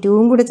എക്സ്. അപ്പോൾ ഈ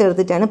 2ഉം കൂടെ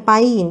ചേർത്തിട്ടാണ്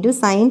പൈ ഇൻറ്റു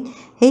സൈൻ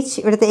h,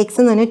 ഇവിടുത്തെ എക്സ്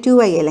എന്ന് പറഞ്ഞാൽ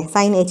 2y അല്ലേ,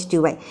 സൈൻ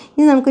h2y.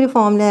 ഇനി നമുക്കൊരു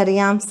ഫോമുല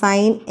അറിയാം.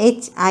 സൈൻ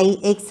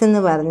h(ix)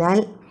 എന്ന് പറഞ്ഞാൽ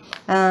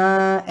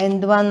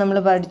എന്തുവാന്ന് നമ്മൾ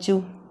പഠിച്ചു?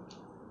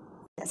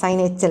 സൈൻ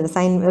എച്ച് അല്ല,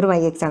 സൈൻ ഒരു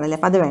y(x) ആണല്ലേ.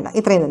 അപ്പോൾ അത് വേണ്ട,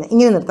 ഇത്രയും തന്നെ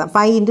ഇങ്ങനെ നിർത്താം.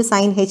 പൈ ഇൻറ്റു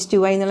സൈൻ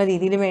h2y എന്നുള്ള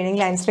രീതിയിൽ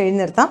വേണമെങ്കിൽ ആൻസർ എഴുതി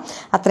നിർത്താം.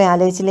 അത്രയും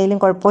ആലോചിച്ചില്ലെങ്കിലും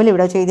കുഴപ്പമില്ല,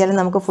 ഇവിടെ ചെയ്താലും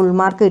നമുക്ക് ഫുൾ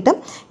മാർക്ക് കിട്ടും.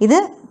 ഇത്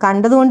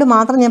കണ്ടതുകൊണ്ട്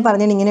മാത്രം ഞാൻ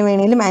പറഞ്ഞാൽ ഇങ്ങനെ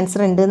വേണമെങ്കിലും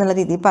ആൻസർ ഉണ്ട് എന്നുള്ള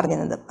രീതിയിൽ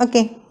പറഞ്ഞത്.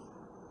 ഓക്കെ.